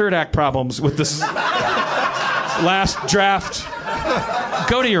third act problems with this last draft.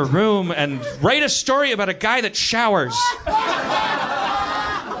 Go to your room and write a story about a guy that showers.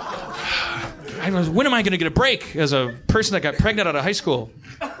 When am I going to get a break as a person that got pregnant out of high school?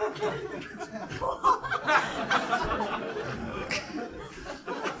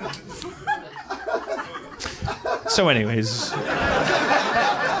 So anyways...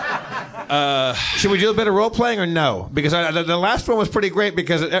 should we do a bit of role playing or no? Because the last one was pretty great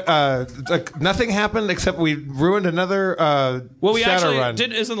because nothing happened except we ruined another well, we Shadowrun. actually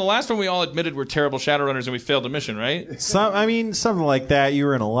did. Isn't the last one we all admitted we're terrible Shadowrunners and we failed the mission, right? Something like that. You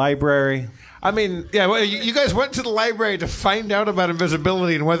were in a library. I mean, yeah. Well, you guys went to the library to find out about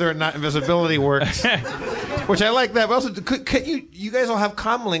invisibility and whether or not invisibility works, which I like that. But also, could you guys all have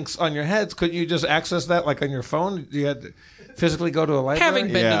comm links on your heads? Couldn't you just access that like on your phone? You had to physically go to a library.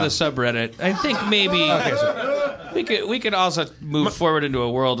 Having been to the subreddit, I think maybe we could also move forward into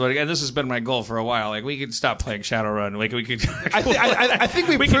a world. And this has been my goal for a while. Like we could stop playing Shadowrun. Like we could. I think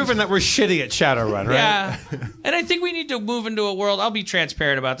we've proven that we're shitty at Shadowrun, right? Yeah, and I think we need to move into a world. I'll be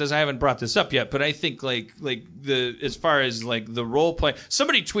transparent about this. I haven't brought this up yet, but I think as far as like the role play,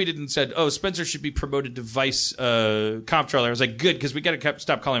 somebody tweeted and said, "Oh, Spencer should be promoted to vice comptroller." I was like, "Good," because we got to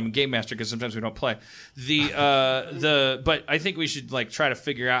stop calling him game master because sometimes we don't play. But I think we should like try to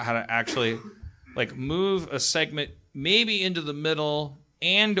figure out how to actually like move a segment maybe into the middle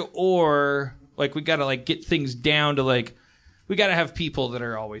or like we got to like get things down to like we got to have people that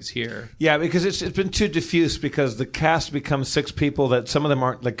are always here. Yeah, because it's been too diffuse because the cast becomes 6 people that some of them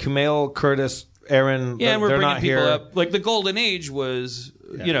aren't like Kumail, Curtis, Aaron. Yeah, and we're bringing not people here. up. Like the golden age was,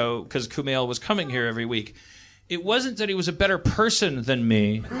 because Kumail was coming here every week. It wasn't that he was a better person than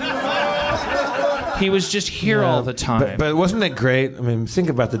me. He was just here all the time. But wasn't it great? I mean, think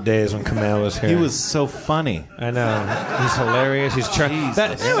about the days when Kumail was here. He was so funny. I know. He's hilarious. He's charming.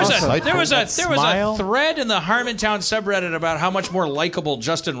 There was a thread in the Harmontown subreddit about how much more likable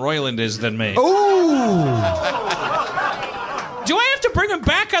Justin Roiland is than me. Ooh. Do I have to bring him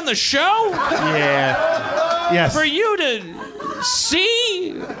back on the show? Yeah. Yes. For you to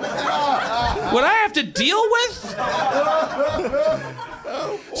see what I have to deal with?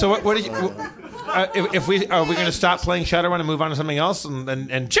 So what did you... if we are we going to stop playing Shadowrun and move on to something else?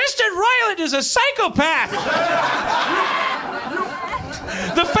 And Justin Roiland is a psychopath.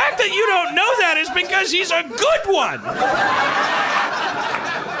 The fact that you don't know that is because he's a good one.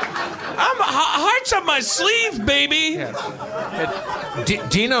 I'm hearts on my sleeve, baby. Yeah.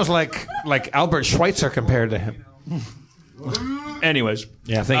 Dino's like Albert Schweitzer compared to him. Anyways,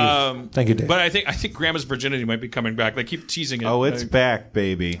 yeah, thank you, Dave. But I think Grandma's virginity might be coming back. They keep teasing it. Oh, it's back,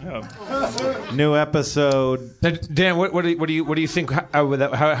 baby. New episode. Dan, what do you think?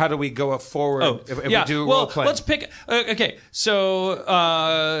 How do we go forward if we do role play? Let's pick. Okay, so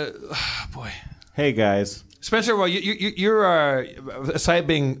boy. Hey guys, Spencer. Well, you're aside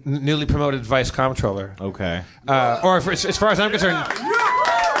being newly promoted vice comptroller. Okay. Or as far as I'm concerned.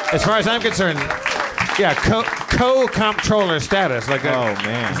 Yeah, co-comptroller status. Like,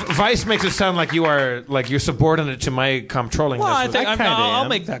 man, Vice makes it sound like you're subordinate to my comptrolling. Well, I think I'll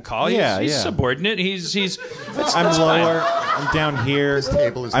make that call. He's subordinate. I'm lower. I'm down here. His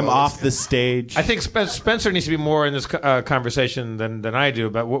table is I'm lowest. off the stage. I think Spencer needs to be more in this conversation than I do.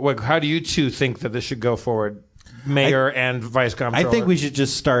 But how do you two think that this should go forward, Mayor and Vice Comptroller? I think we should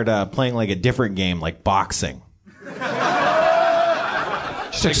just start playing like a different game, like boxing.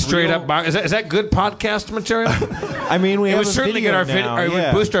 That's like straight up. Is that good podcast material? I mean, we it have would a certainly video get our now. It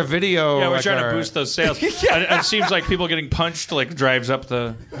would boost our video. Yeah, we're like trying to boost those sales. It seems like people getting punched like drives up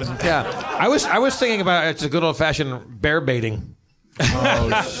the. Yeah, I was thinking about it's a good old fashioned bear baiting.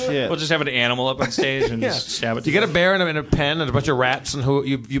 Oh shit! We'll just have an animal up on stage and just stab it. You get a bear in a pen and a bunch of rats, and who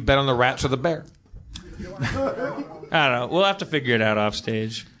you bet on the rats or the bear? I don't know. We'll have to figure it out off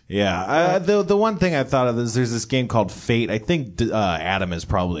stage. Yeah, the one thing I thought of is there's this game called Fate. I think Adam has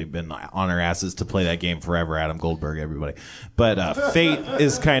probably been on our asses to play that game forever. Adam Goldberg, everybody. But Fate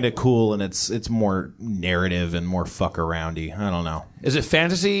is kind of cool, and it's more narrative and more fuck aroundy. I don't know. Is it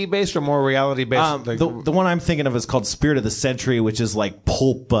fantasy based or more reality based? The one I'm thinking of is called Spirit of the Century, which is like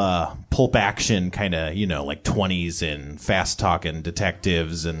pulp action, kind of like 20s and fast talking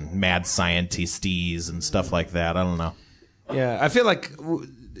detectives and mad scientistes and stuff like that. I don't know. Yeah, I feel like.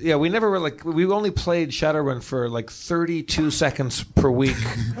 Yeah, we never were we only played Shadowrun for 32 seconds per week,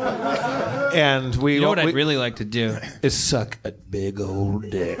 and we. You know what I'd really like to do is suck a big old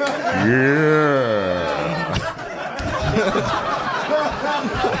dick. Yeah.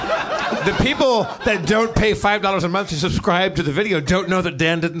 The people that don't pay $5 a month to subscribe to the video don't know that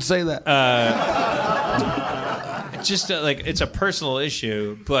Dan didn't say that. Just it's a personal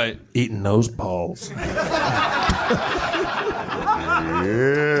issue, but eating those balls.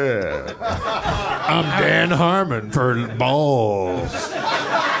 Yeah. I'm Dan Harmon for balls.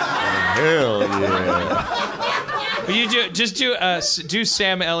 Hell yeah. you do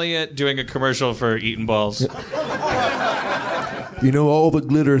Sam Elliott doing a commercial for eating balls. You know, all the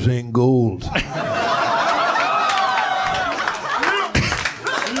glitters ain't gold.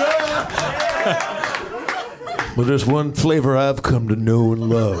 But there's one flavor I've come to know and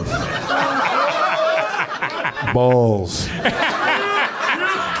love. Balls.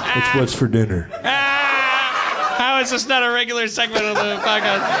 It's what's for dinner. How is this not a regular segment of the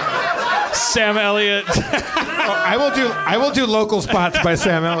podcast? Sam Elliott. I will do local spots by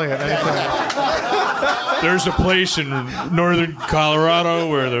Sam Elliott anytime. There's a place in northern Colorado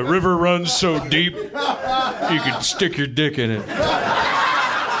where the river runs so deep you can stick your dick in it.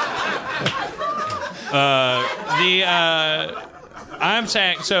 I'm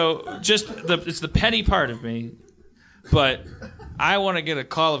saying so. It's the petty part of me, but I want to get a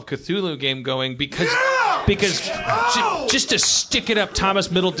Call of Cthulhu game going because just to stick it up Thomas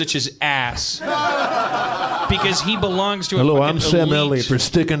Middleditch's ass because he belongs to. Hello, I'm Sam Elliott for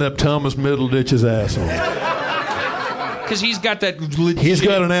sticking up Thomas Middleditch's asshole. Because he's got that. Legit... He's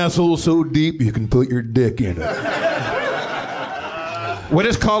got an asshole so deep you can put your dick in it. What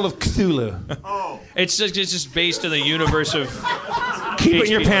is Call of Cthulhu? It's just based in the universe of. Keep it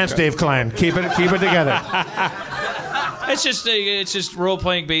in your pants, Dave Klein. Keep it together. It's just role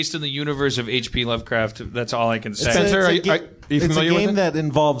playing based in the universe of H.P. Lovecraft. That's all I can say. Spencer, are you familiar it's a with game it? that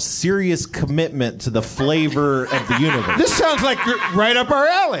involves serious commitment to the flavor of the universe. This sounds like right up our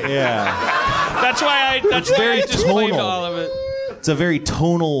alley. Yeah, that's why I disclaimed all of it. It's a very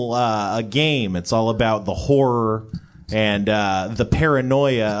tonal game. It's all about the horror and the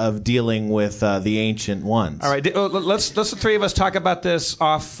paranoia of dealing with the ancient ones. All right, let's the three of us talk about this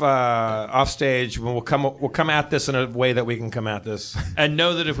off stage. We'll come at this in a way that we can come at this. And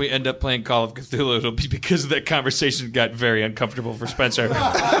know that if we end up playing Call of Cthulhu, it'll be because that conversation got very uncomfortable for Spencer.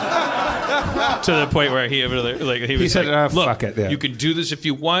 To the point where he said, "Look, fuck it, yeah. You can do this if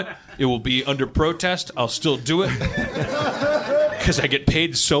you want. It will be under protest. I'll still do it because I get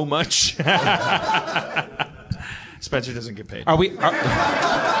paid so much." Spencer doesn't get paid.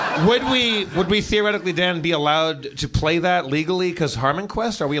 Would we theoretically, Dan, be allowed to play that legally? Because Harmon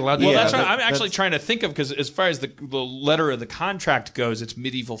Quest, are we allowed to? Well, that's what I'm actually trying to think of. Because as far as the letter of the contract goes, it's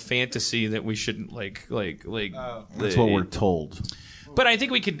medieval fantasy that we shouldn't like. That's what we're told. But I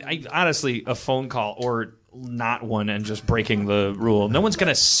think we could, honestly, a phone call or not one and just breaking the rule. No one's going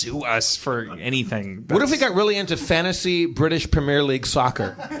to sue us for anything. What if we got really into fantasy British Premier League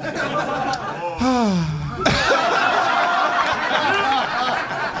soccer?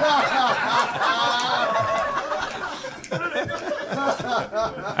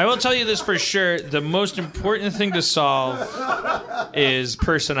 I will tell you this for sure. The most important thing to solve is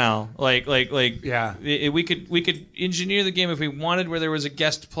personnel. Yeah. We could engineer the game if we wanted, where there was a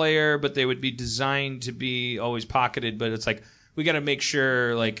guest player, but they would be designed to be always pocketed. But it's we got to make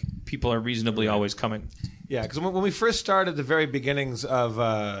sure people are reasonably always coming. Yeah, because when we first started the very beginnings of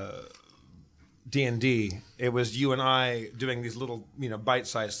D&D. It was you and I doing these little,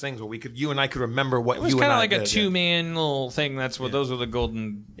 bite-sized things where you and I could remember what It was you and kind I of like did. a two-man little thing. That's what those were the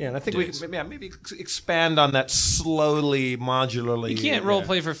golden. Yeah, and I think days. we could maybe expand on that slowly, modularly. You can't role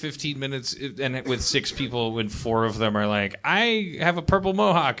play for 15 minutes and with 6 people when 4 of them are like, I have a purple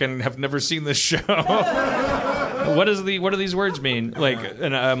mohawk and have never seen this show. What do these words mean?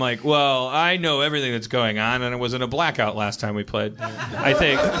 And I'm like, well, I know everything that's going on, and it was in a blackout last time we played. I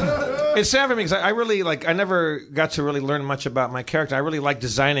think it's sad for me because I really I never got to really learn much about my character. I really like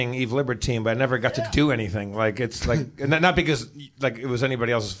designing Eve Libertine, but I never got to do anything. It's not because it was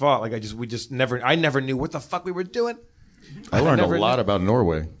anybody else's fault. I never knew what the fuck we were doing. I learned a lot about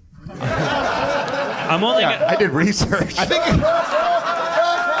Norway. I did research. I think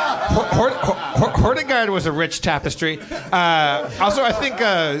Hordegard was a rich tapestry. Also, I think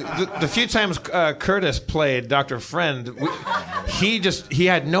the few times Curtis played Dr. Friend, he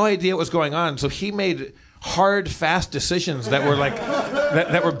had no idea what was going on, so he made hard, fast decisions that were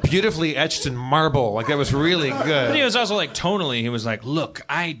that were beautifully etched in marble. That was really good. But he was also tonally, he was like, look,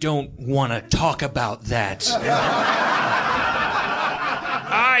 I don't want to talk about that.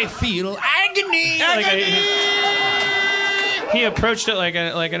 I feel agony. He approached it like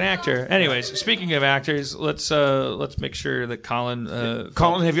an actor. Anyways, speaking of actors, let's make sure that Colin.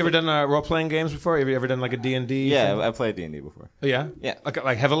 Colin, have you ever done role playing games before? Have you ever done a D&D? Yeah, I played D&D before. Oh, yeah, yeah.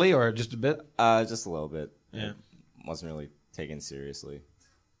 Like heavily or just a bit? Just a little bit. Yeah, wasn't really taken seriously.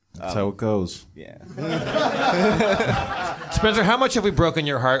 That's how it goes. Yeah. Spencer, how much have we broken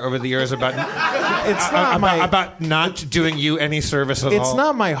your heart over the years about about not doing you any service at all? It's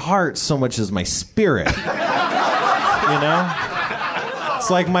not my heart so much as my spirit. It's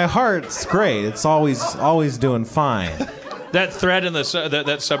like my heart's great. It's always doing fine. That thread in that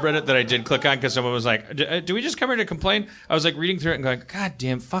subreddit that I did click on because someone was like, do we just come here to complain? I was reading through it and going, God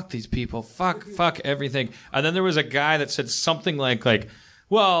damn, fuck these people. Fuck everything. And then there was a guy that said something like,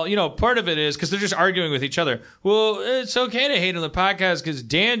 well, part of it is because they're just arguing with each other. Well, it's okay to hate on the podcast because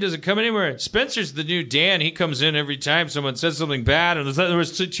Dan doesn't come anywhere. Spencer's the new Dan. He comes in every time someone says something bad. And there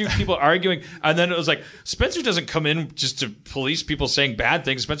was 2 people arguing. And then it was Spencer doesn't come in just to police people saying bad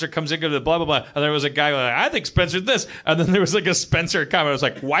things. Spencer comes in to the blah, blah, blah. And there was a guy I think Spencer's this. And then there was a Spencer comment. I was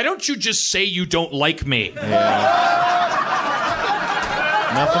like, why don't you just say you don't like me? Yeah.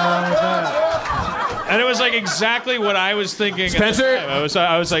 Nothing wrong with that. And it was exactly what I was thinking. Spencer, I was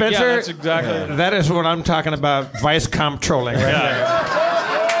like, Spencer, yeah, that's exactly. That is what I'm talking about. Vice comp trolling, right there.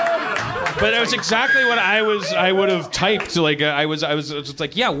 But it was exactly what I would have typed. I was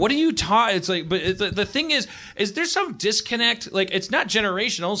like, yeah. What do you talk? It's but the thing is there some disconnect? It's not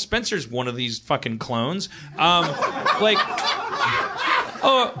generational. Spencer's one of these fucking clones.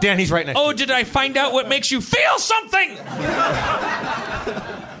 Oh, Dan, he's right next. Oh, did I find out what makes you feel something?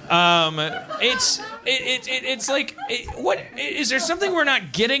 What is there something we're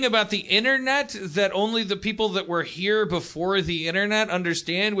not getting about the internet that only the people that were here before the internet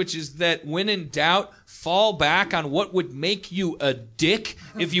understand, which is that when in doubt, fall back on what would make you a dick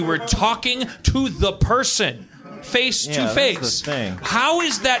if you were talking to the person face to face. That's the thing. How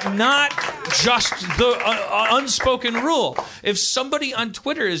is that not just the unspoken rule? If somebody on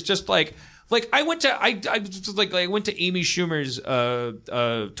Twitter is just I went to Amy Schumer's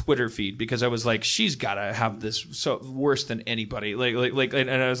Twitter feed because I was like, she's gotta have this so worse than anybody.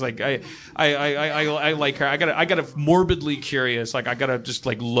 And I was like, I like her. I gotta morbidly curious. I gotta just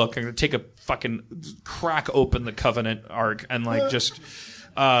look. I'm gonna take a fucking crack open the Covenant arc and and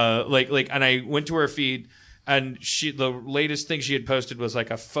I went to her feed and the latest thing she had posted was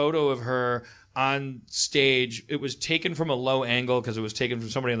a photo of her on stage. It was taken from a low angle because it was taken from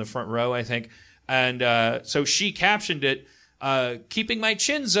somebody in the front row, I think. And so she captioned it, keeping my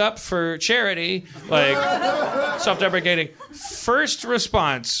chins up for charity, self-deprecating. First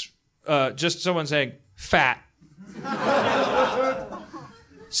response, just someone saying, fat.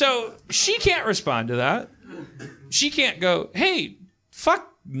 So she can't respond to that. She can't go, hey,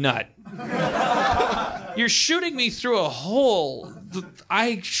 fuck nut. You're shooting me through a hole that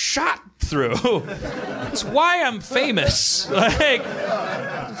I shot through. It's why I'm famous.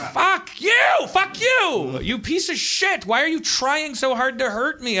 Fuck you, you piece of shit. Why are you trying so hard to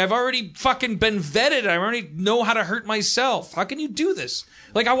hurt me? I've already fucking been vetted. I already know how to hurt myself. How can you do this?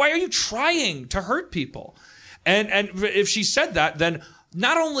 Why are you trying to hurt people? And if she said that, then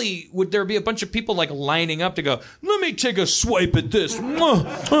not only would there be a bunch of people lining up to go, let me take a swipe at this.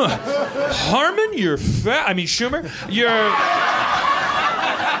 Harmon, you're fat. I mean, Schumer, you're...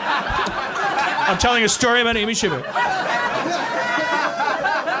 I'm telling a story about Amy Schumer.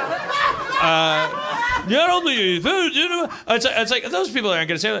 not only it's like those people aren't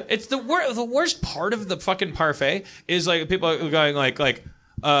going to say that. It's the worst part of the fucking parfait is like people going like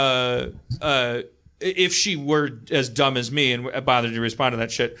if she were as dumb as me and bothered to respond to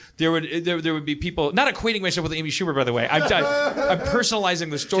that shit, there would be people not equating myself with Amy Schumer, by the way. I'm personalizing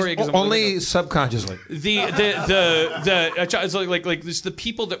the story because only subconsciously. It's like this the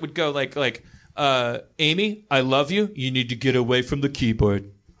people that would go like Amy, I love you. You need to get away from the keyboard.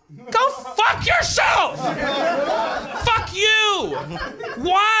 Go fuck yourself. Fuck you.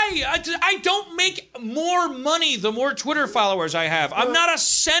 Why? I don't make more money the more Twitter followers I have. I'm not a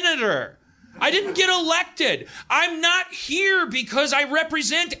senator. I didn't get elected. I'm not here because I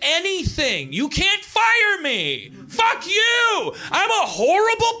represent anything. You can't fire me. Fuck you. I'm a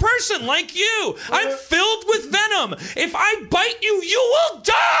horrible person like you. I'm filled with venom. If I bite you, you will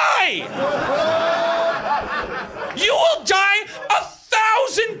die. You will die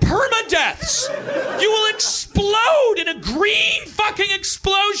 1,000 permadeaths. You will explode in a green fucking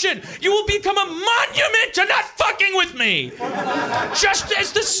explosion. You will become a monument to not fucking with me. Just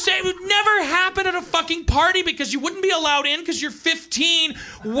as the same would never happen at a fucking party because you wouldn't be allowed in because you're 15.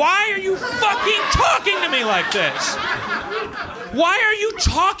 Why are you fucking talking to me like this? Why are you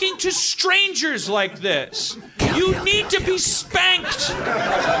talking to strangers like this? You need to be spanked.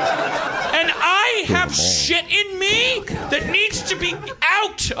 And I have shit in me that needs to be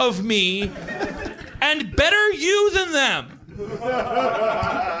out of me, and better you than them.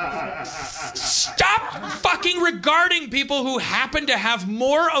 Stop fucking regarding people who happen to have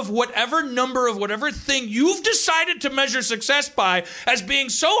more of whatever number of whatever thing you've decided to measure success by as being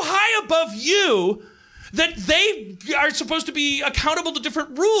so high above you that they are supposed to be accountable to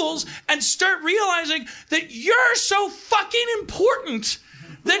different rules, and start realizing that you're so fucking important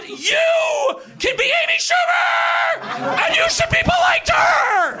that you can be Amy Schumer! And you should be polite to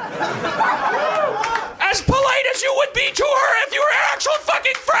her! As polite as you would be to her if you were her actual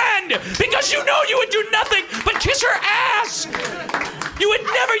fucking friend! Because you know you would do nothing but kiss her ass! You would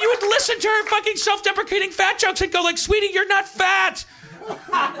listen to her fucking self-deprecating fat jokes and go like, sweetie, you're not fat!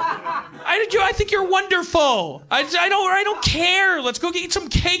 I think you're wonderful. I don't care. Let's go eat some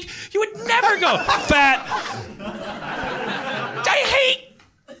cake. You would never go fat. I hate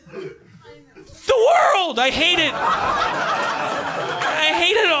the world. I hate it. I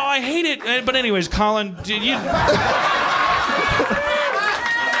hate it all. I hate it. But anyways, Colin, did you?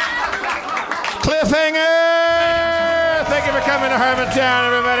 Cliffhanger! Thank you for coming to Harmontown,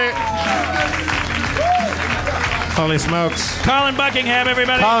 everybody. Holy smokes. Colin Buckingham,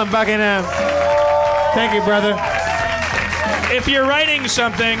 everybody. Colin Buckingham. Thank you, brother. If you're writing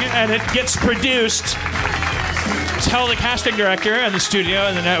something and it gets produced, tell the casting director and the studio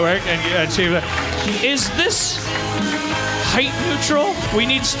and the network and see, is this height neutral? We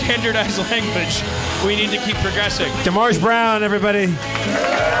need standardized language. We need to keep progressing. DeMarge Brown, everybody.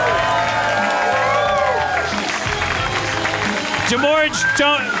 DeMarge,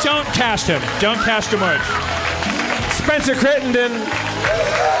 don't cast him. Don't cast DeMarge. Spencer Crittenden.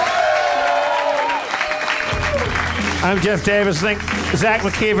 I'm Jeff Davis. Thank Zach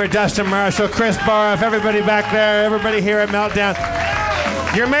McKeever, Dustin Marshall, Chris Baroff, everybody back there, everybody here at Meltdown.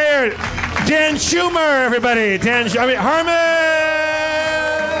 Your mayor, Dan Schumer, everybody. Harmon!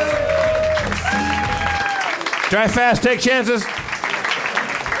 Drive fast, take chances.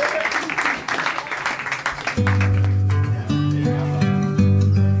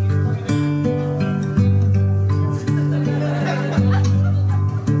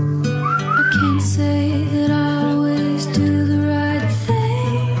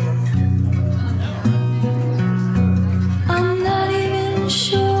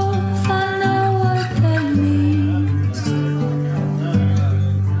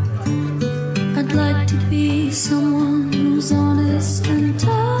 Someone who's honest and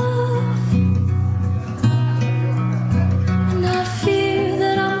tough.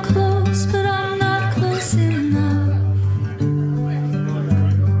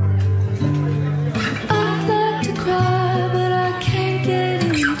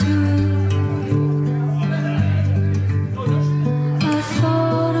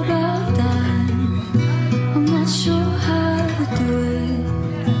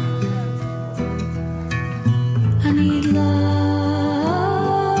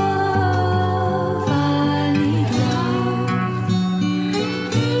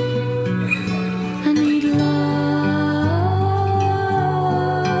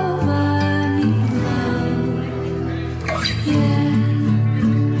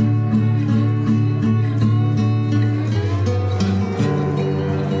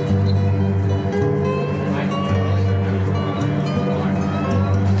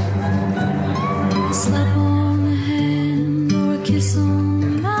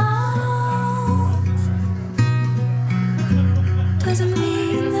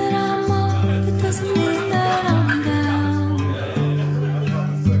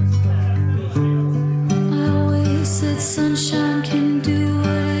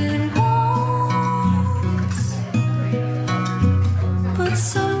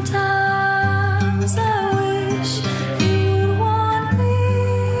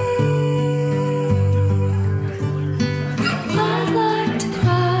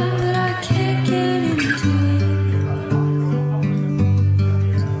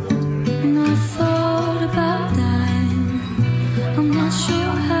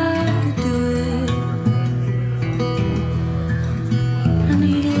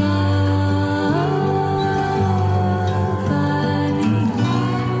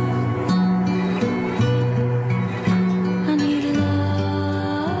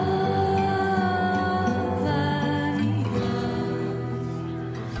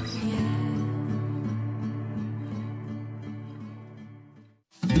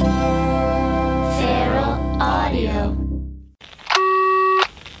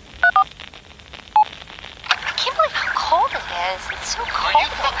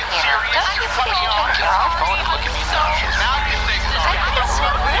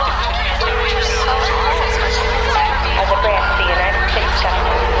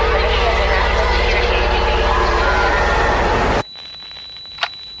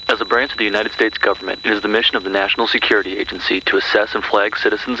 As a branch of the United States government, it is the mission of the National Security Agency to assess and flag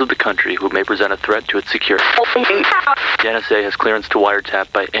citizens of the country who may present a threat to its security. The NSA has clearance to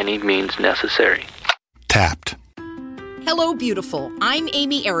wiretap by any means necessary. Tapped. Hello, beautiful. I'm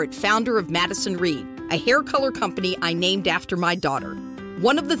Amy Errett, founder of Madison Reed, a hair color company I named after my daughter.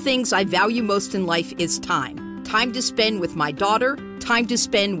 One of the things I value most in life is time. Time to spend with my daughter, time to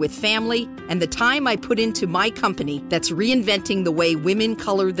spend with family, and the time I put into my company that's reinventing the way women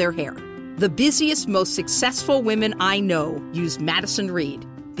color their hair. The busiest, most successful women I know use Madison Reed,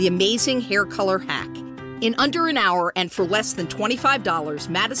 the amazing hair color hack. In under an hour and for less than $25,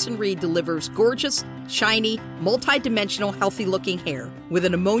 Madison Reed delivers gorgeous, shiny, multi-dimensional, healthy-looking hair with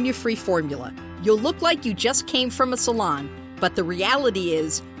an ammonia-free formula. You'll look like you just came from a salon, but the reality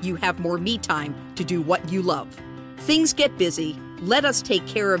is you have more me time to do what you love. Things get busy. Let us take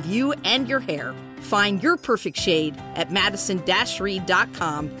care of you and your hair. Find your perfect shade at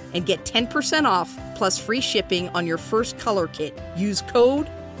madison-reed.com and get 10% off plus free shipping on your first color kit. Use code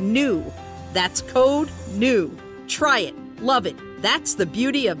NEW. That's code NEW. Try it. Love it. That's the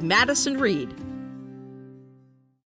beauty of Madison Reed.